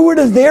steward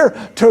is there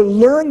to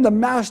learn the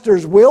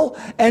master's will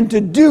and to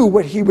do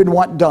what he would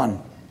want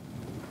done.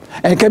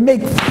 And can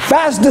make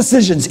fast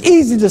decisions,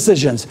 easy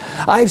decisions.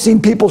 I've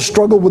seen people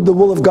struggle with the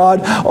will of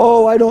God.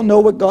 Oh, I don't know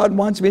what God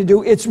wants me to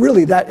do. It's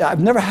really that.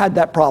 I've never had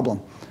that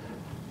problem.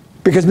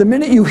 Because the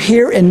minute you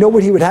hear and know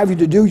what he would have you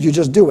to do, you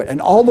just do it. And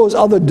all those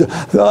other,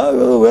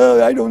 oh,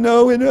 well, I don't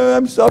know, and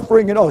I'm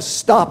suffering, and oh,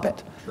 stop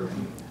it.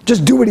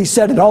 Just do what he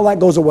said, and all that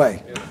goes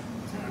away.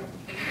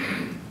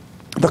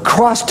 The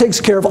cross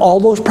takes care of all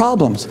those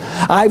problems.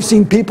 I've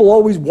seen people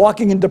always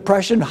walking in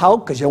depression. How?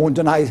 Because you won't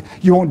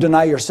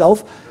deny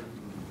yourself.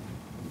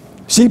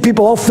 See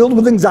people all filled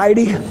with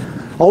anxiety,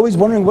 always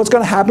wondering what's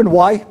going to happen,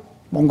 why?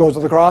 Won't go to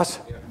the cross,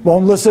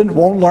 won't listen,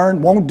 won't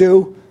learn, won't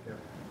do.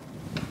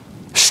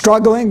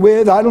 Struggling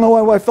with, I don't know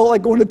why I felt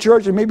like going to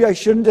church, and maybe I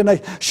shouldn't, and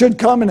I should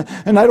come,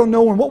 and I don't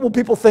know, and what will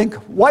people think?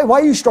 Why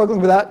are you struggling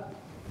with that?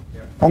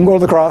 Won't go to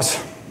the cross.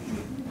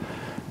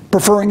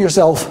 Preferring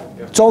yourself.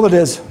 That's all it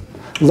is.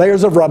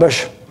 Layers of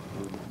rubbish.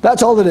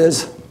 That's all it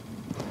is.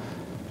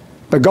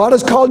 But God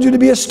has called you to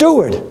be a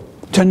steward,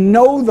 to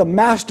know the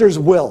master's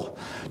will,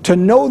 to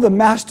know the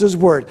master's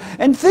word.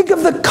 And think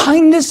of the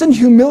kindness and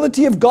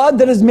humility of God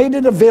that has made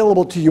it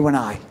available to you and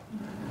I.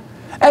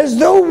 As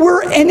though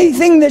we're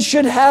anything that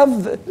should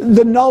have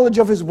the knowledge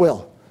of his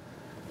will.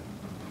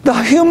 The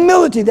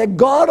humility that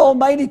God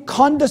Almighty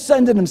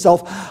condescended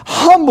himself,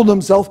 humbled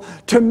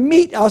himself to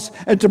meet us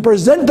and to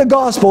present the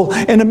gospel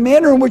in a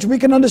manner in which we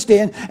can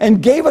understand,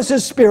 and gave us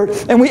his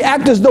Spirit, and we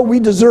act as though we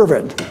deserve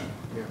it.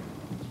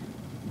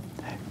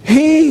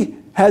 He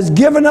has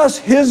given us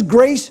his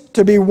grace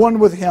to be one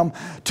with him,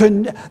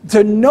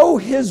 to know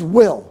his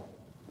will,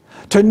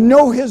 to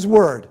know his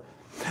word.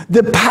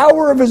 The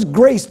power of his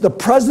grace, the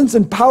presence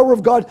and power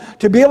of God,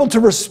 to be able to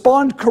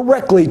respond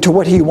correctly to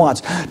what he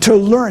wants, to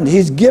learn.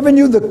 He's given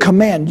you the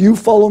command, you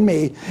follow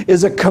me,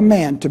 is a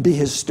command to be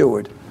his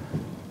steward.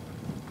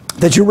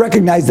 That you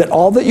recognize that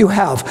all that you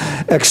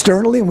have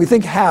externally, and we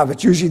think have,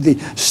 it's usually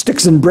the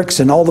sticks and bricks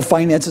and all the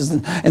finances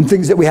and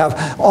things that we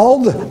have,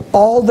 all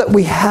that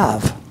we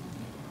have,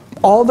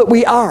 all that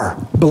we are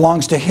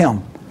belongs to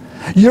him.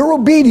 Your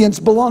obedience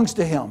belongs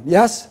to him,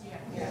 yes?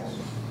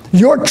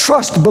 Your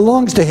trust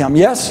belongs to him,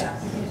 yes?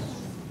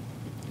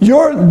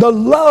 The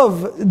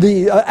love,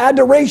 the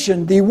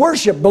adoration, the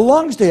worship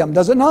belongs to him,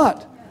 does it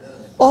not?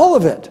 All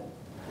of it.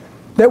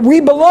 That we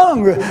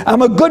belong.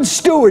 I'm a good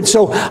steward,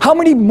 so how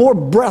many more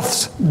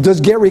breaths does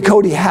Gary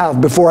Cote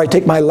have before I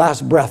take my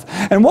last breath?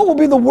 And what will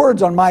be the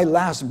words on my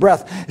last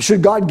breath?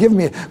 Should God give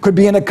me? Could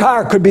be in a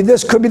car, could be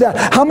this, could be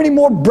that. How many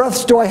more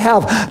breaths do I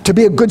have to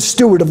be a good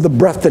steward of the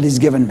breath that he's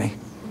given me?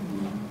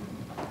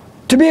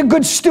 To be a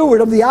good steward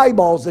of the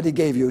eyeballs that he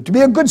gave you. To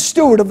be a good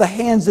steward of the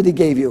hands that he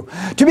gave you.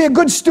 To be a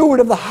good steward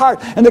of the heart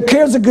and the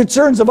cares and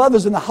concerns of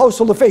others in the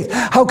household of faith.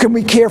 How can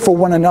we care for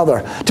one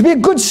another? To be a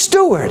good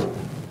steward.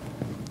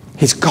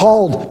 He's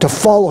called to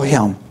follow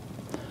him.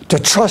 To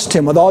trust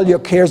him with all your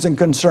cares and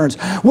concerns.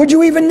 Would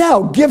you even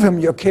now give him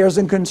your cares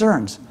and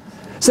concerns?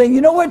 Saying,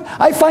 you know what?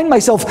 I find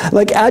myself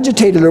like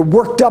agitated or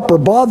worked up or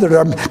bothered or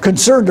I'm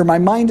concerned or my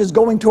mind is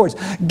going towards.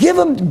 Give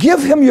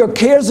him your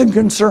cares and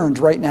concerns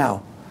right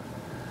now.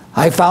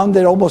 I found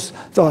that almost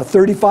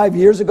 35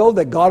 years ago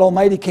that God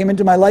Almighty came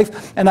into my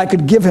life and I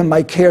could give him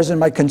my cares and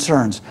my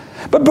concerns.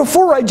 But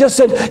before I just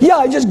said, yeah,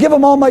 I just give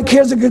him all my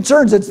cares and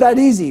concerns. It's that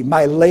easy.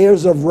 My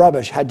layers of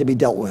rubbish had to be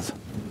dealt with.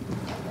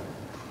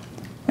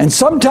 And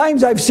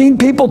sometimes I've seen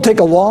people take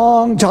a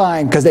long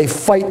time because they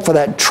fight for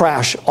that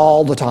trash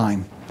all the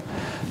time.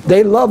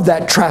 They love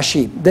that trash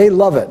heap. They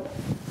love it.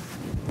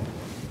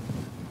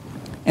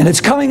 And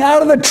it's coming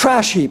out of the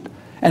trash heap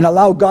and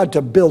allow God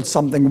to build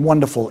something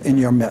wonderful in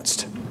your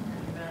midst.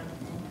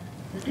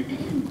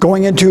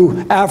 Going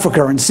into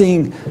Africa and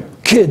seeing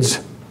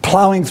kids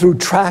plowing through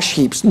trash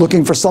heaps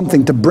looking for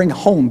something to bring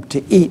home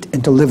to eat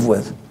and to live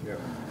with.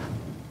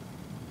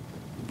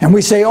 And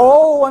we say,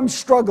 oh, I'm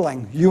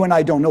struggling. You and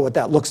I don't know what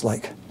that looks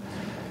like.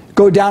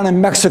 Go down in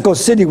Mexico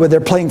City where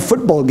they're playing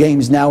football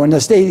games now in the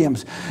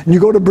stadiums. And you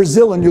go to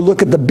Brazil and you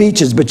look at the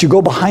beaches, but you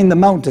go behind the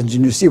mountains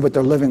and you see what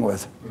they're living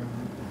with.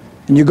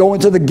 And you go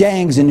into the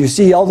gangs and you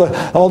see all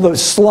the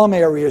slum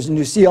areas and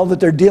you see all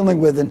that they're dealing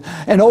with.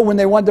 And oh, when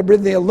they wanted to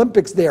bring the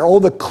Olympics there, all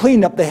the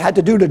cleanup they had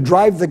to do to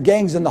drive the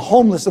gangs and the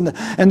homeless and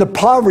the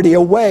poverty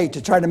away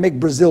to try to make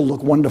Brazil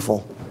look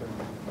wonderful.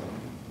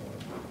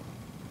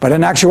 But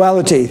in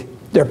actuality,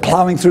 they're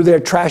plowing through their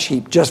trash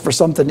heap just for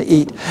something to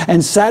eat.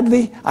 And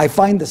sadly, I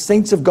find the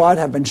saints of God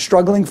have been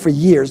struggling for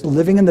years,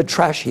 living in the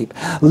trash heap,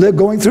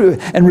 going through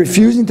and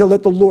refusing to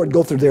let the Lord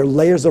go through their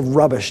layers of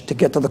rubbish to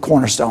get to the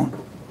cornerstone.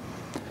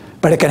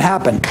 But it can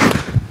happen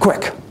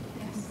quick.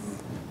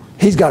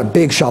 He's got a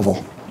big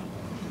shovel.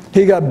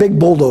 He's got a big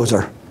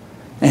bulldozer.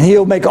 And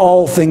he'll make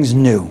all things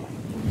new.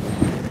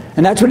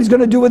 And that's what he's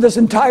going to do with this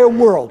entire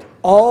world.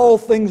 All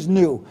things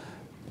new.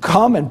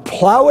 Come and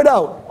plow it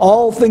out.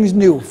 All things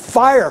new.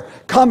 Fire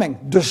coming.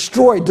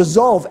 Destroy.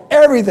 Dissolve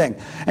everything.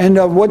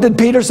 And what did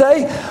Peter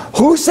say?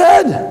 Who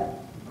said?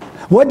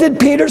 What did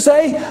Peter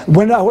say?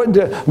 When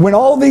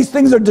all these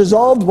things are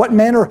dissolved, what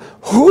manner?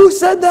 Who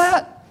said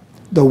that?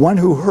 The one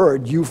who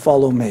heard, you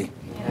follow me.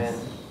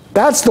 Yes.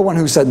 That's the one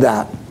who said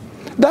that.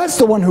 That's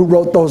the one who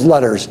wrote those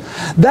letters.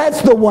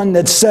 That's the one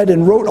that said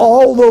and wrote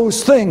all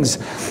those things.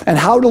 And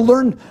how to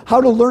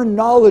learn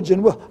knowledge.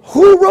 And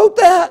who wrote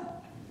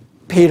that?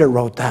 Peter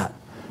wrote that.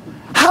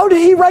 How did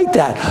he write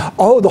that?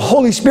 Oh, the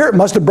Holy Spirit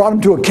must have brought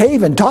him to a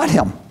cave and taught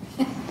him.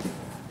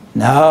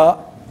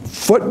 No.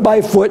 Foot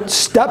by foot,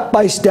 step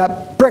by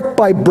step, brick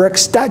by brick,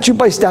 statue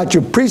by statue,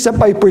 precept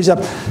by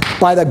precept,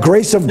 by the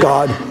grace of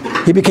God,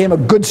 he became a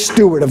good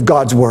steward of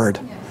God's Word.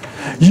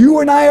 You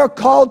and I are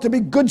called to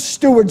be good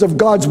stewards of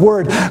God's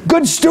Word,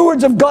 good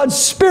stewards of God's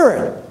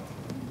Spirit,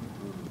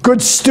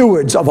 good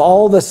stewards of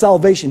all the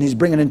salvation He's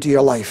bringing into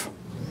your life.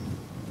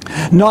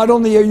 Not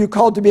only are you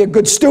called to be a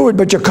good steward,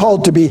 but you're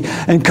called to be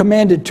and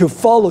commanded to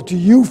follow. To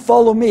you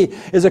follow me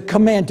is a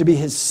command to be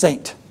His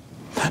saint.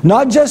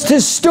 Not just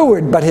His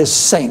steward, but His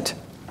saint.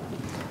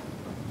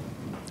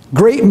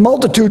 Great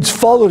multitudes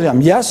followed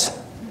Him, yes?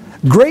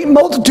 Great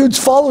multitudes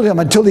followed Him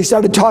until He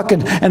started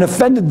talking and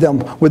offended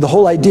them with the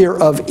whole idea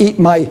of eat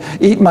my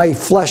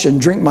flesh and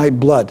drink my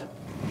blood.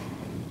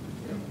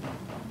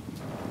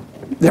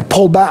 They're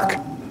pulled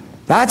back.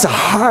 That's a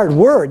hard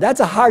word.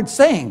 That's a hard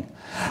saying.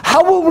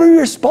 How will we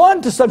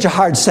respond to such a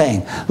hard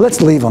saying?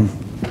 Let's leave them.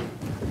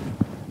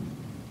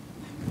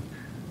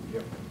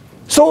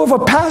 So if a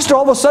pastor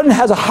all of a sudden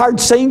has a hard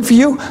saying for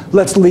you,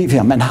 let's leave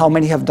him. And how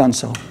many have done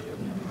so?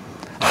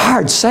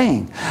 Hard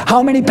saying.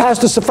 How many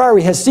Pastor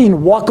Safari has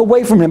seen walk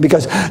away from him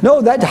because,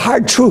 no, that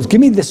hard truth, give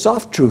me the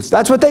soft truth.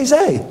 That's what they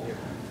say.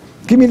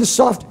 Give me the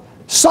soft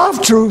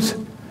truth.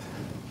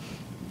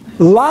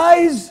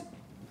 Lies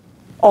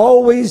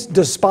always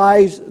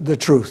despise the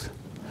truth,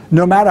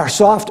 no matter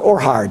soft or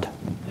hard.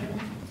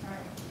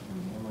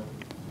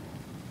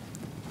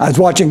 I was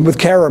watching with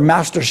Kara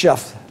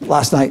MasterChef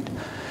last night.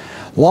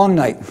 Long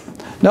night.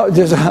 No,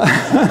 there's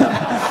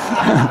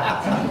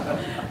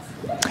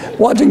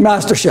watching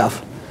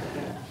MasterChef.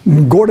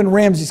 Gordon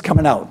Ramsay's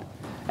coming out.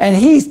 And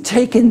he's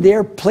taking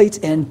their plates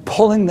and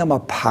pulling them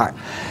apart.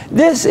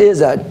 This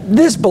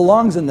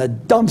belongs in the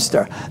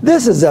dumpster.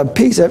 This is a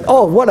piece of,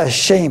 oh, what a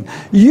shame.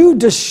 You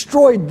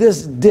destroyed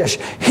this dish.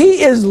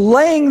 He is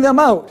laying them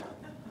out.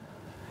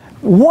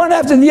 One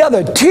after the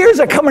other.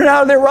 Tears are coming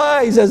out of their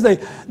eyes as I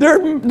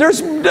wanted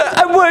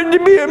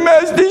to be a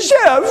master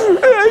chef.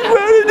 I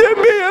wanted to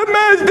be a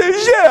master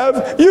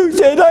chef. You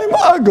said I'm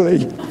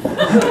ugly.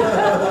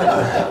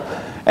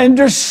 And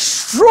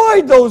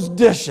destroyed those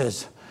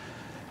dishes.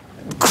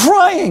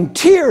 Crying,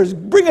 tears,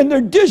 bringing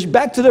their dish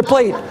back to their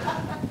plate.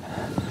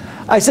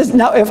 I said,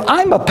 now if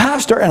I'm a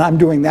pastor and I'm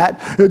doing that,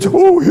 it's,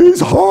 oh, he's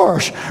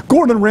harsh.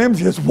 Gordon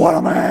Ramsay is, what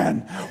a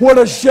man. What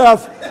a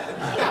chef.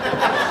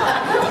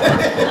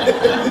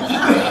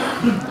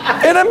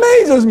 It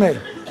amazes me.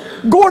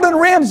 Gordon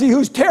Ramsay,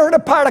 who's tearing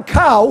apart a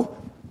cow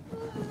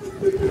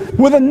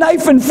with a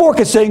knife and fork,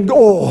 is saying,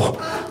 oh,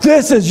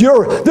 this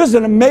is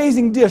an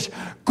amazing dish.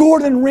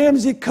 Gordon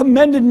Ramsay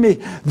commended me.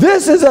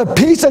 This is a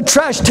piece of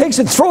trash. Takes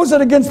it, throws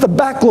it against the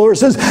back door,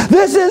 says,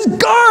 this is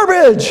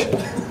garbage.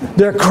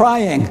 They're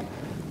crying.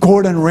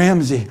 Gordon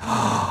Ramsay.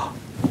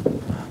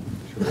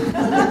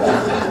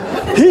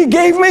 He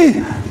gave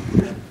me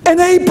an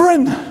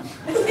apron.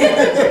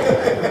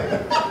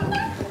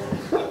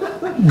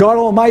 God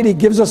Almighty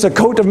gives us a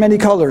coat of many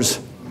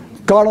colors.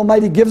 God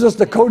Almighty gives us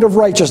the coat of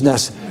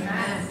righteousness.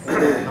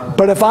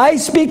 But if I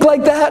speak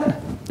like that,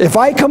 if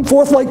I come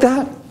forth like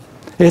that,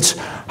 it's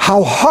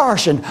how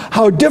harsh and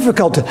how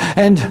difficult.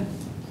 And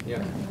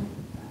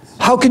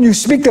how can you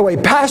speak that way?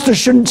 Pastors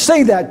shouldn't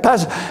say that.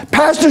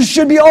 Pastors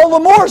should be all the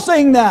more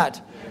saying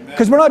that.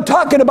 Because we're not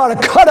talking about a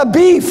cut of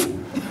beef.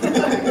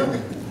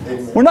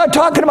 We're not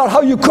talking about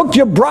how you cooked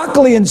your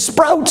broccoli and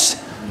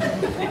sprouts.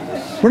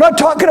 We're not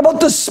talking about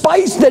the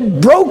spice that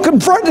broke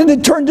in front and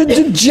it turned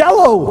into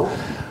Jell-O.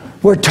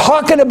 We're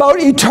talking about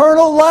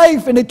eternal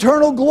life and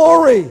eternal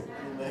glory.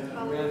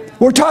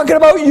 We're talking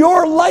about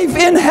your life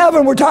in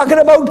heaven. We're talking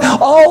about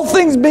all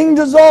things being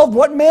dissolved.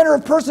 What manner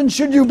of person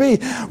should you be?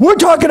 We're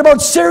talking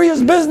about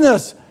serious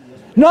business.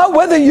 Not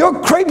whether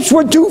your crepes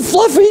were too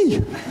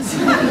fluffy.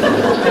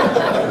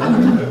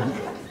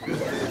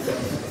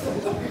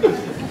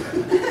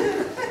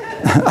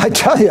 I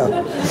tell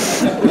you.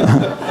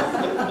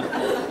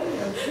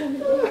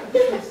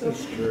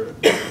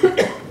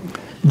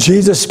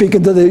 Jesus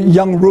speaking to the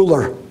young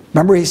ruler.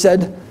 Remember he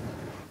said,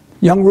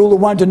 young ruler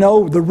wanted to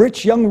know, the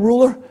rich young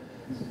ruler?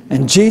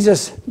 And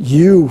Jesus,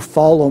 you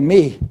follow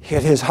me,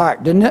 hit his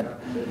heart, didn't it?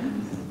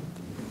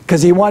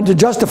 Because he wanted to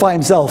justify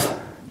himself.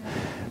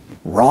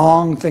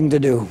 Wrong thing to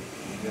do.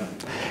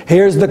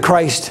 Here's the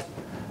Christ.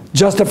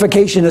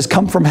 Justification has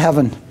come from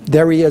heaven.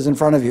 There he is in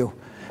front of you.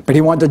 But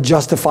he wanted to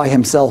justify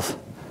himself.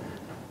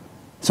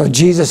 So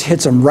Jesus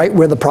hits him right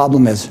where the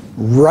problem is.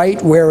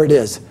 Right where it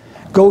is.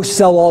 Go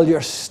sell all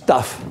your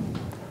stuff.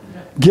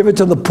 Give it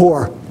to the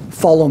poor.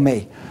 Follow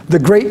me. The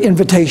great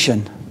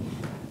invitation.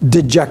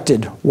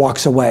 Dejected,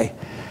 walks away.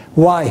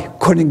 Why?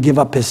 Couldn't give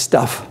up his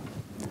stuff.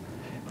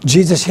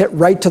 Jesus hit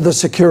right to the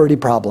security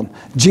problem.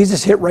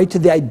 Jesus hit right to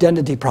the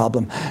identity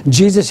problem.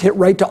 Jesus hit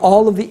right to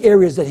all of the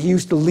areas that he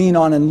used to lean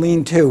on and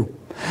lean to.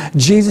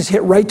 Jesus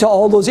hit right to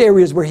all those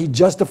areas where he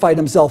justified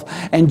himself.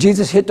 And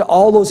Jesus hit to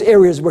all those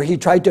areas where he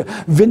tried to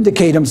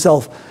vindicate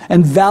himself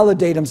and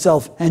validate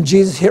himself. And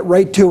Jesus hit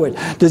right to it.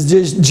 Does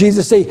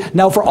Jesus say,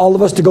 now for all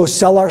of us to go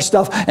sell our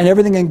stuff and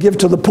everything and give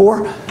to the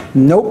poor?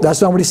 Nope, that's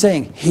not what he's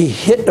saying. He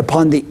hit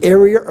upon the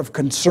area of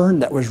concern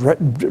that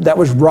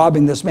was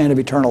robbing this man of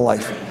eternal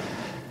life.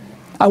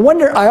 I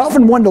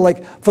often wonder,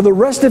 like, for the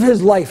rest of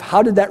his life,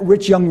 how did that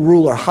rich young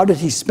ruler, how did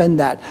he spend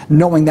that,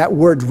 knowing that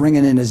word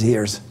ringing in his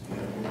ears,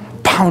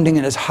 pounding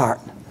in his heart?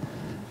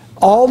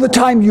 All the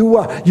time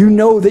you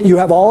know that you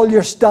have all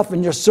your stuff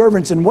and your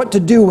servants and what to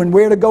do and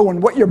where to go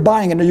and what you're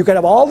buying, and you can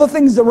have all the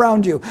things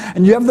around you,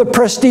 and you have the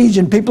prestige,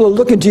 and people are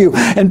looking to you,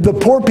 and the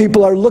poor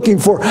people are looking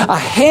for a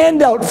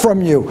handout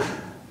from you.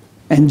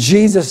 And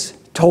Jesus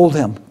told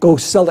him, go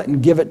sell it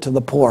and give it to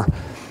the poor.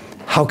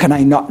 How can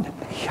I not?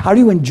 How do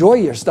you enjoy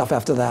your stuff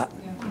after that?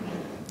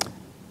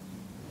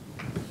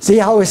 See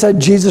how I said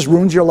Jesus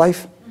ruins your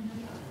life?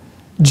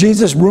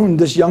 Jesus ruined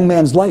this young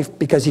man's life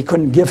because he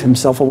couldn't give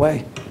himself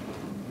away.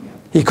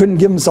 He couldn't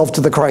give himself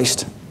to the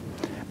Christ.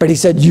 But he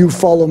said, you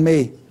follow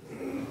me.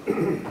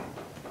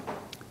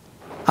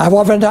 I've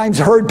oftentimes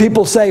heard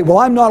people say, well,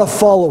 I'm not a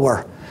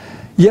follower.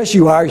 Yes,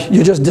 you are.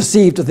 You're just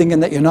deceived to thinking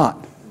that you're not.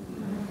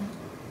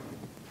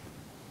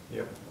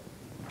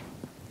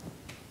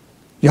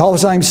 All the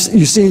time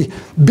you see,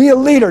 be a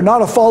leader,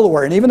 not a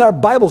follower. And even our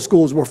Bible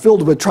schools were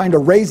filled with trying to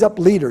raise up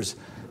leaders.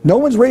 No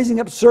one's raising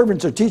up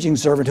servants or teaching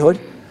servanthood.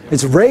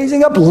 It's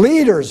raising up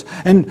leaders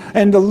and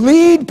the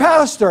lead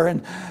pastor.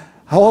 And,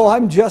 oh,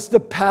 I'm just a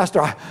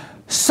pastor.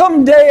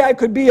 Someday I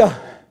could be a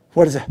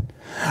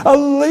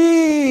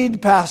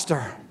lead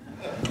pastor.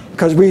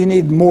 Because we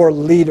need more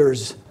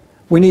leaders.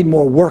 We need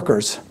more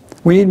workers.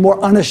 We need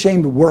more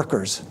unashamed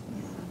workers.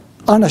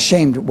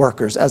 Unashamed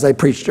workers, as I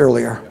preached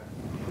earlier.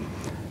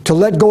 To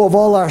let go of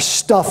all our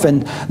stuff,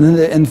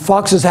 and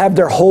foxes have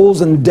their holes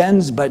and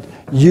dens, but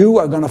you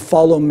are going to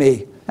follow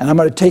me, and I'm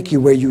going to take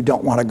you where you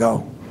don't want to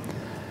go.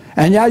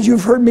 And as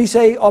you've heard me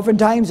say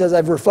oftentimes, as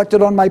I've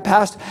reflected on my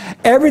past,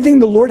 everything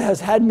the Lord has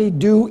had me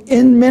do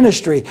in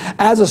ministry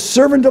as a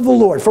servant of the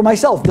Lord, for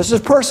myself, this is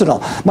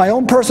personal, my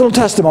own personal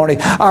testimony,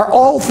 are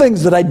all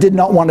things that I did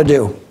not want to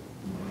do.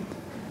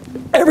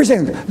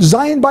 Everything.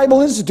 Zion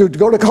Bible Institute, to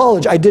go to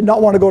college, I did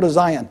not want to go to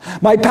Zion.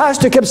 My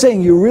pastor kept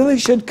saying, you really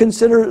should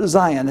consider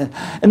Zion.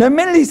 And the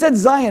minute he said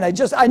Zion,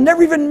 I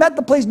never even met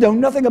the place, know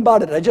nothing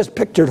about it. I just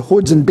pictured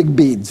hoods and big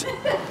beads.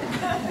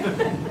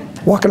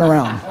 Walking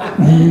around.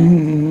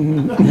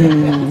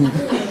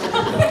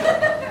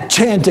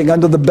 Chanting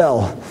under the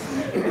bell.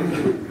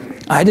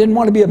 I didn't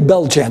want to be a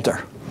bell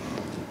chanter.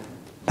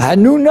 I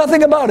knew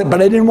nothing about it,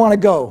 but I didn't want to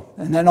go.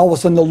 And then all of a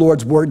sudden the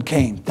Lord's word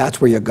came.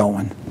 That's where you're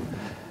going.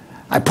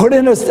 I told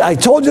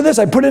you this,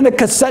 I put in a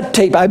cassette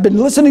tape. I've been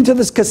listening to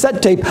this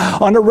cassette tape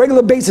on a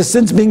regular basis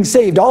since being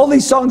saved. All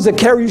these songs that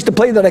Carrie used to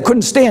play that I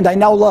couldn't stand, I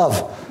now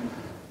love.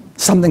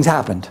 Something's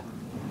happened.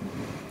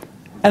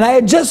 And I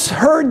had just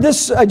heard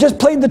this, I just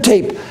played the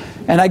tape.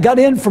 And I got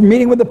in from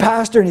meeting with the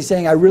pastor, and he's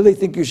saying, I really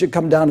think you should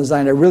come down to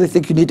Zion. I really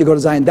think you need to go to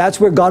Zion.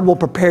 That's where God will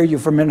prepare you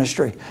for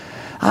ministry.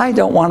 I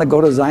don't want to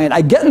go to Zion.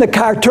 I get in the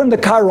car, turn the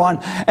car on,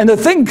 and the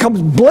thing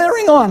comes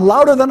blaring on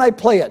louder than I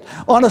play it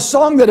on a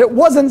song that it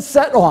wasn't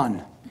set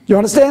on. You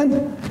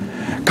understand?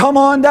 Come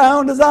on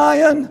down to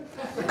Zion.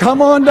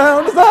 Come on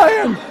down to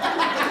Zion.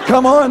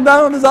 Come on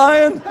down to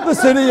Zion, the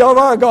city of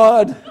our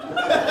God.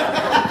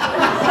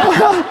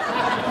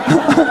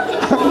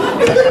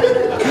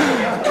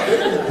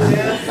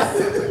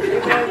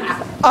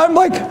 I'm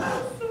like,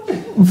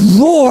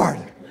 Lord,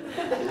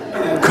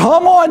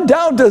 come on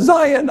down to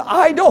Zion.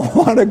 I don't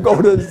want to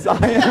go to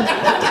Zion.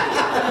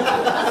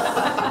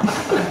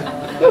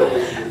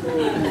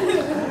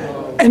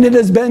 And it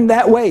has been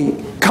that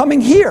way. Coming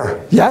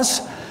here,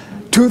 yes,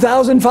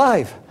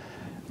 2005.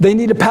 They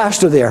need a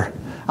pastor there.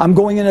 I'm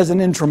going in as an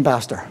interim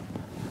pastor.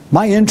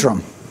 My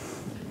interim,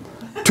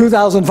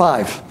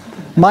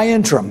 2005. My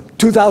interim,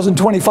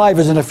 2025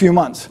 is in a few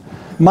months.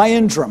 My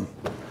interim.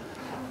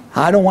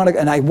 I don't want to,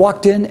 and I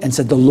walked in and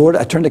said, the Lord,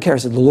 I turned to Carrie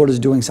and said, the Lord is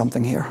doing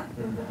something here.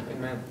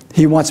 Amen.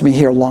 He wants me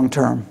here long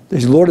term.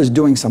 The Lord is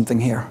doing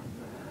something here.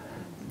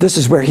 This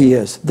is where He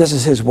is. This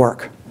is His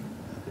work.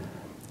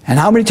 And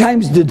how many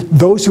times did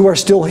those who are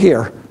still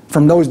here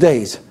from those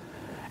days,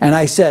 and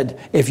I said,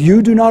 if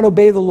you do not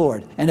obey the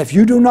Lord, and if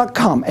you do not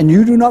come, and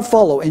you do not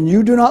follow, and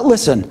you do not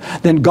listen,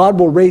 then God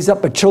will raise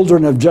up a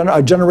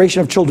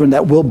generation of children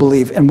that will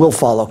believe and will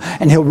follow,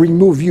 and He'll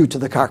remove you to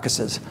the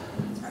carcasses.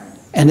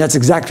 And that's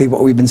exactly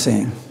what we've been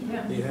seeing.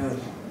 Yeah.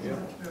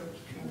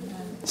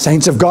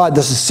 Saints of God,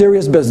 this is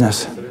serious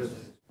business.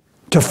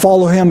 To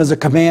follow Him is a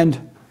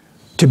command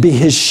to be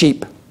His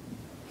sheep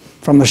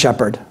from the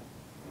shepherd.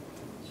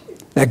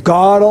 That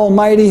God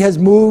Almighty has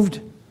moved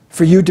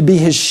for you to be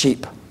His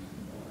sheep.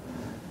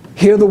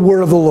 Hear the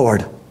word of the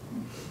Lord.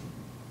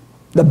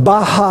 The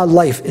Baha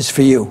life is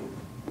for you.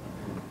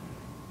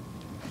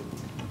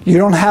 You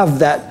don't have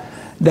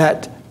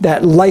that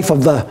that life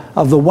of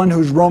the one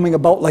who's roaming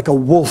about like a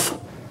wolf.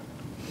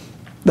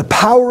 The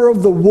power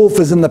of the wolf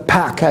is in the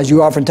pack, as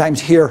you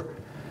oftentimes hear,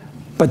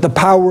 but the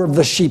power of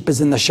the sheep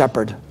is in the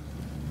shepherd.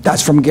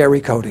 That's from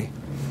Gary Cote.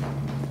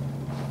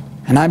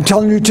 And I'm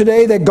telling you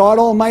today that God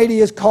Almighty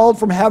is called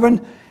from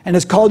heaven and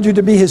has called you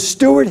to be His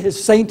steward,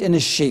 His saint, and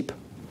His sheep,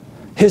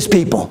 His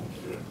people.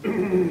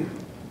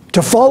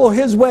 To follow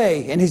His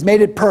way, and He's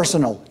made it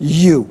personal.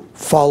 You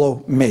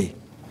follow me.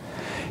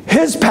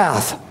 His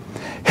path,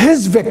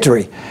 His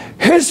victory,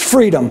 His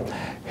freedom,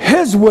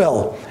 His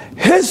will,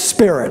 His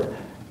Spirit.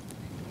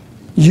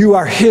 You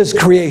are His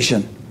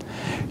creation.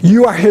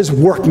 You are His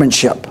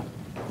workmanship.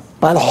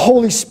 By the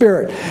Holy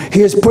Spirit,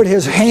 He has put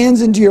His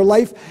hands into your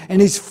life,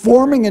 and He's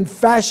forming and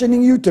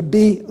fashioning you to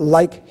be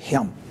like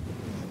Him.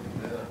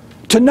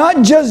 To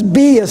not just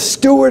be a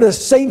steward, a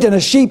saint, and a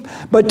sheep,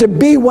 but to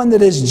be one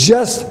that is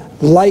just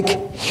like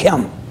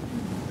Him.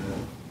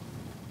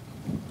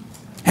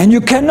 And you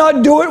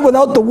cannot do it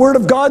without the Word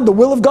of God, the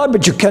will of God,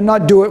 but you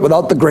cannot do it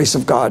without the grace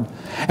of God.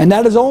 And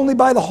that is only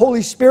by the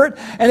Holy Spirit,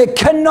 and it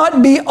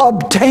cannot be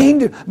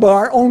obtained by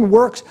our own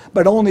works,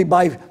 but only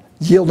by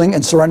yielding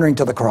and surrendering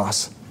to the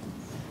cross.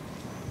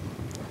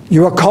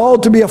 You are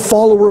called to be a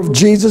follower of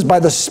Jesus by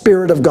the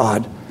Spirit of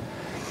God.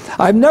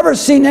 I've never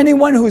seen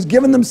anyone who has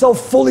given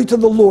themselves fully to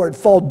the Lord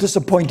fall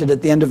disappointed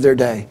at the end of their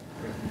day.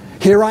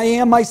 Here I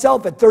am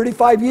myself at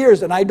 35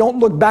 years, and I don't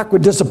look back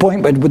with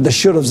disappointment with the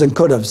should-haves and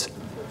could-haves.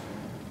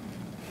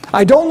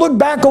 I don't look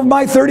back over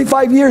my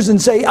 35 years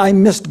and say, I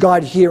missed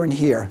God here and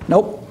here.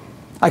 Nope.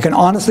 I can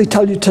honestly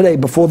tell you today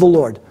before the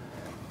Lord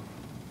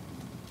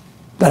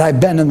that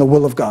I've been in the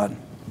will of God.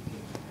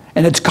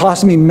 And it's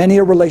cost me many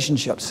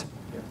relationships.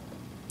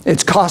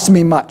 It's cost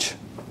me much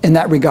in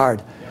that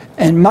regard.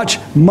 And much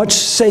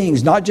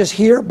sayings, not just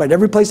here, but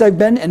every place I've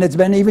been, and it's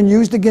been even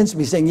used against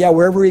me, saying, yeah,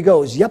 wherever he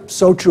goes. Yep,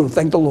 so true.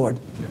 Thank the Lord.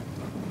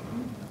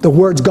 The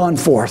word's gone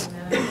forth.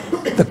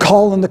 The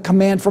call and the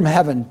command from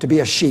heaven to be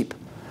a sheep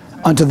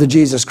unto the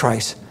Jesus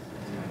Christ.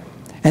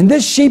 And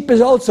this sheep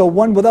is also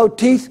one without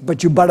teeth,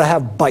 but you better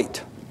have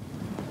bite.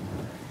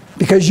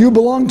 Because you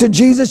belong to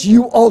Jesus,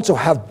 you also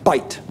have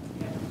bite.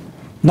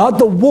 Not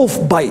the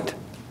wolf bite,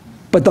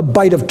 but the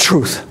bite of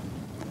truth.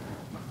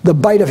 The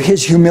bite of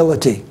His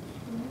humility.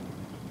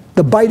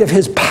 The bite of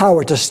His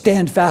power to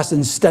stand fast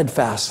and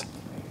steadfast.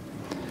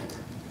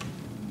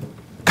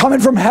 Coming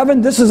from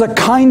heaven, this is a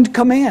kind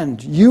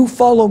command. You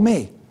follow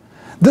me.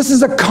 This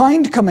is a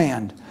kind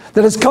command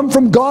that has come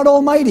from God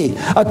Almighty.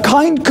 A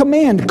kind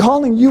command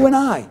calling you and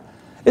I.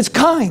 It's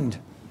kind.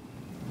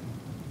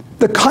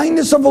 The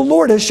kindness of the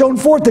Lord has shown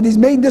forth that He's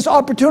made this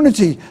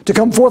opportunity to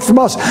come forth from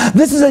us.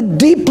 This is a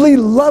deeply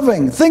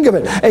loving, think of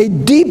it, a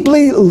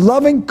deeply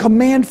loving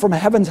command from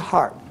heaven's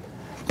heart.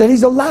 That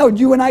He's allowed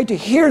you and I to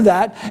hear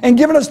that and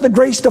given us the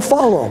grace to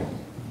follow.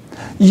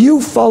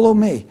 You follow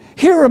me.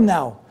 Hear Him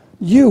now.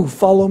 You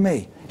follow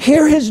me.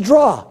 Hear His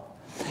draw.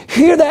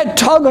 Hear that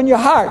tug on your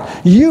heart.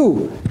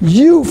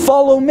 You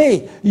follow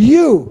me.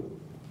 You.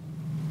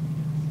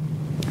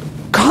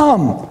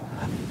 Come.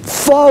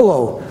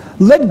 Follow.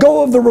 Let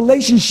go of the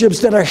relationships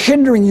that are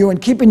hindering you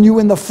and keeping you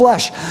in the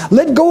flesh.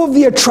 Let go of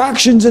the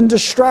attractions and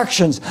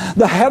distractions.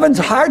 The heaven's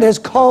heart has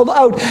called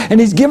out, and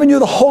He's given you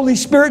the Holy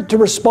Spirit to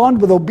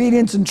respond with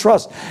obedience and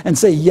trust and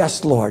say,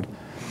 yes, Lord.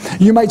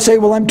 You might say,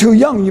 well, I'm too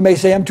young. You may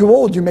say, I'm too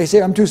old. You may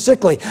say, I'm too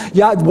sickly.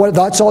 Yeah,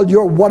 that's all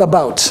your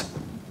what-abouts.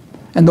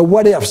 And the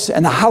what-ifs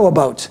and the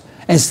how-abouts,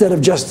 instead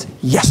of just,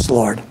 yes,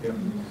 Lord.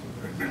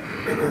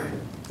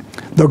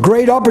 The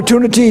great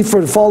opportunity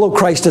to follow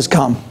Christ has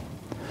come.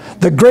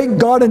 The great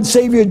God and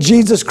Savior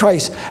Jesus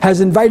Christ has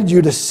invited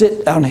you to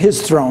sit on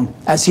His throne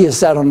as He has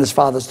sat on His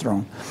Father's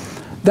throne.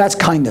 That's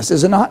kindness,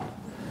 is it not?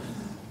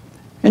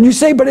 And you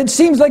say, but it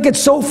seems like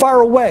it's so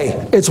far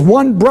away. It's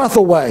one breath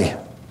away.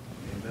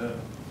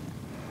 Amen.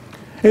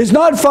 It's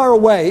not far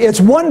away. It's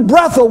one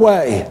breath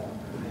away.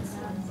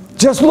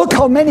 Just look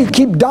how many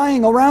keep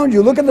dying around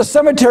you. Look at the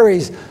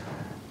cemeteries.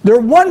 They're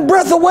one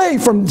breath away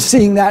from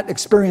seeing that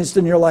experienced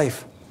in your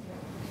life.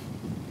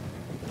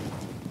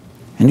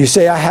 And you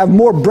say, I have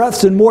more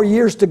breaths and more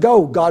years to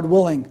go, God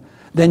willing.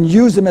 Then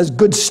use them as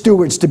good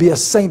stewards to be a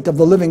saint of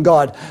the living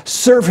God.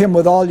 Serve Him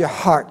with all your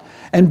heart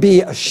and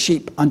be a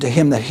sheep unto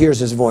Him that hears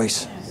His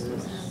voice.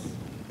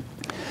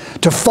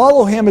 To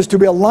follow Him is to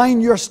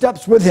align your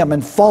steps with Him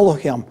and follow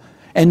Him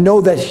and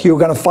know that you're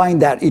going to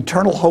find that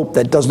eternal hope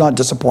that does not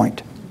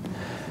disappoint.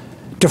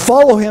 To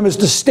follow Him is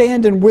to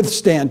stand and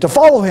withstand. To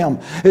follow Him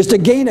is to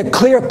gain a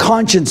clear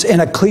conscience and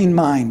a clean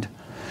mind.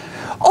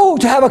 Oh,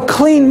 to have a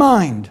clean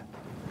mind.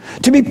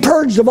 To be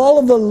purged of all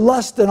of the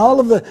lust and all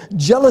of the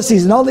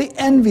jealousies and all the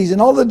envies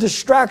and all the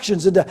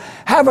distractions, and to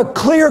have a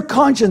clear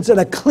conscience and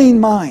a clean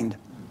mind.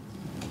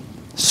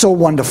 So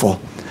wonderful.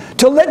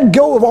 To let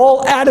go of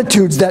all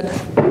attitudes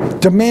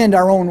that demand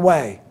our own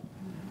way.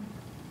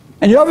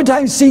 And you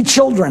oftentimes see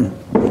children.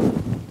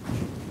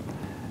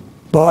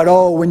 But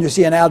oh, when you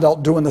see an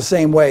adult doing the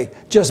same way,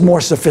 just more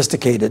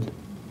sophisticated.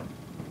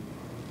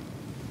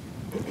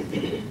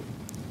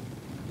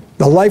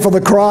 The life of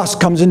the cross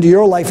comes into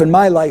your life and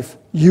my life.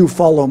 You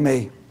follow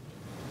me.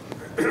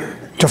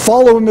 To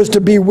follow him is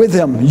to be with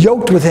him,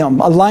 yoked with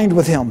him, aligned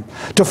with him.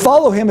 To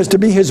follow him is to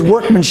be his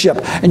workmanship,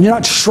 and you're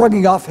not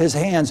shrugging off his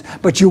hands,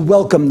 but you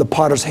welcome the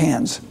potter's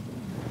hands.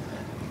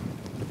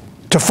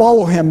 To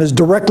follow him is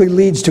directly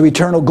leads to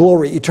eternal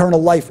glory,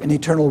 eternal life, and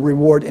eternal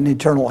reward, and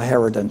eternal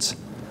inheritance.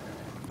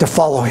 To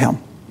follow him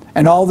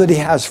and all that he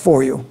has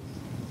for you.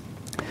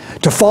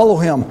 To follow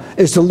him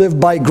is to live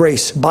by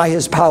grace, by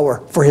his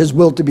power, for his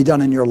will to be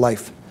done in your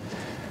life.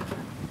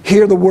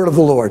 Hear the word of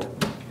the Lord.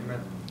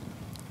 Amen.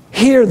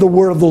 Hear the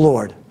word of the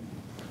Lord.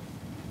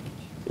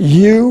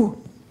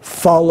 You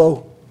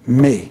follow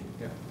me.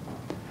 Yeah.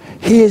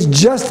 He has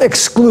just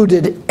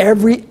excluded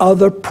every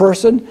other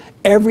person,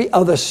 every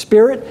other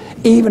spirit,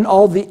 even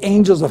all the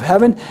angels of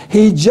heaven.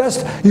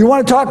 You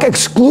want to talk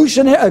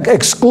exclusion?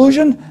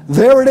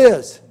 There it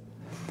is.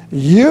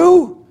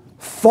 You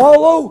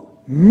follow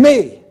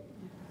me.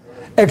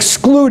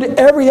 Exclude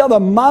every other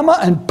mama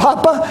and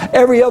papa,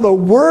 every other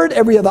word,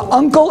 every other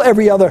uncle,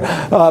 every other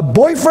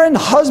boyfriend,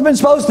 husband,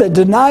 spouse that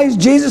denies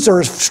Jesus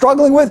or is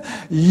struggling with.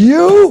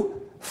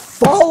 You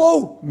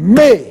follow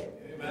me.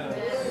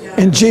 Amen.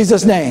 In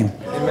Jesus' name.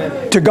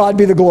 Amen. To God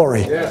be the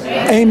glory. Yes.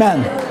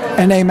 Amen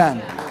and amen.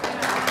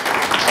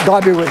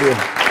 God be with you.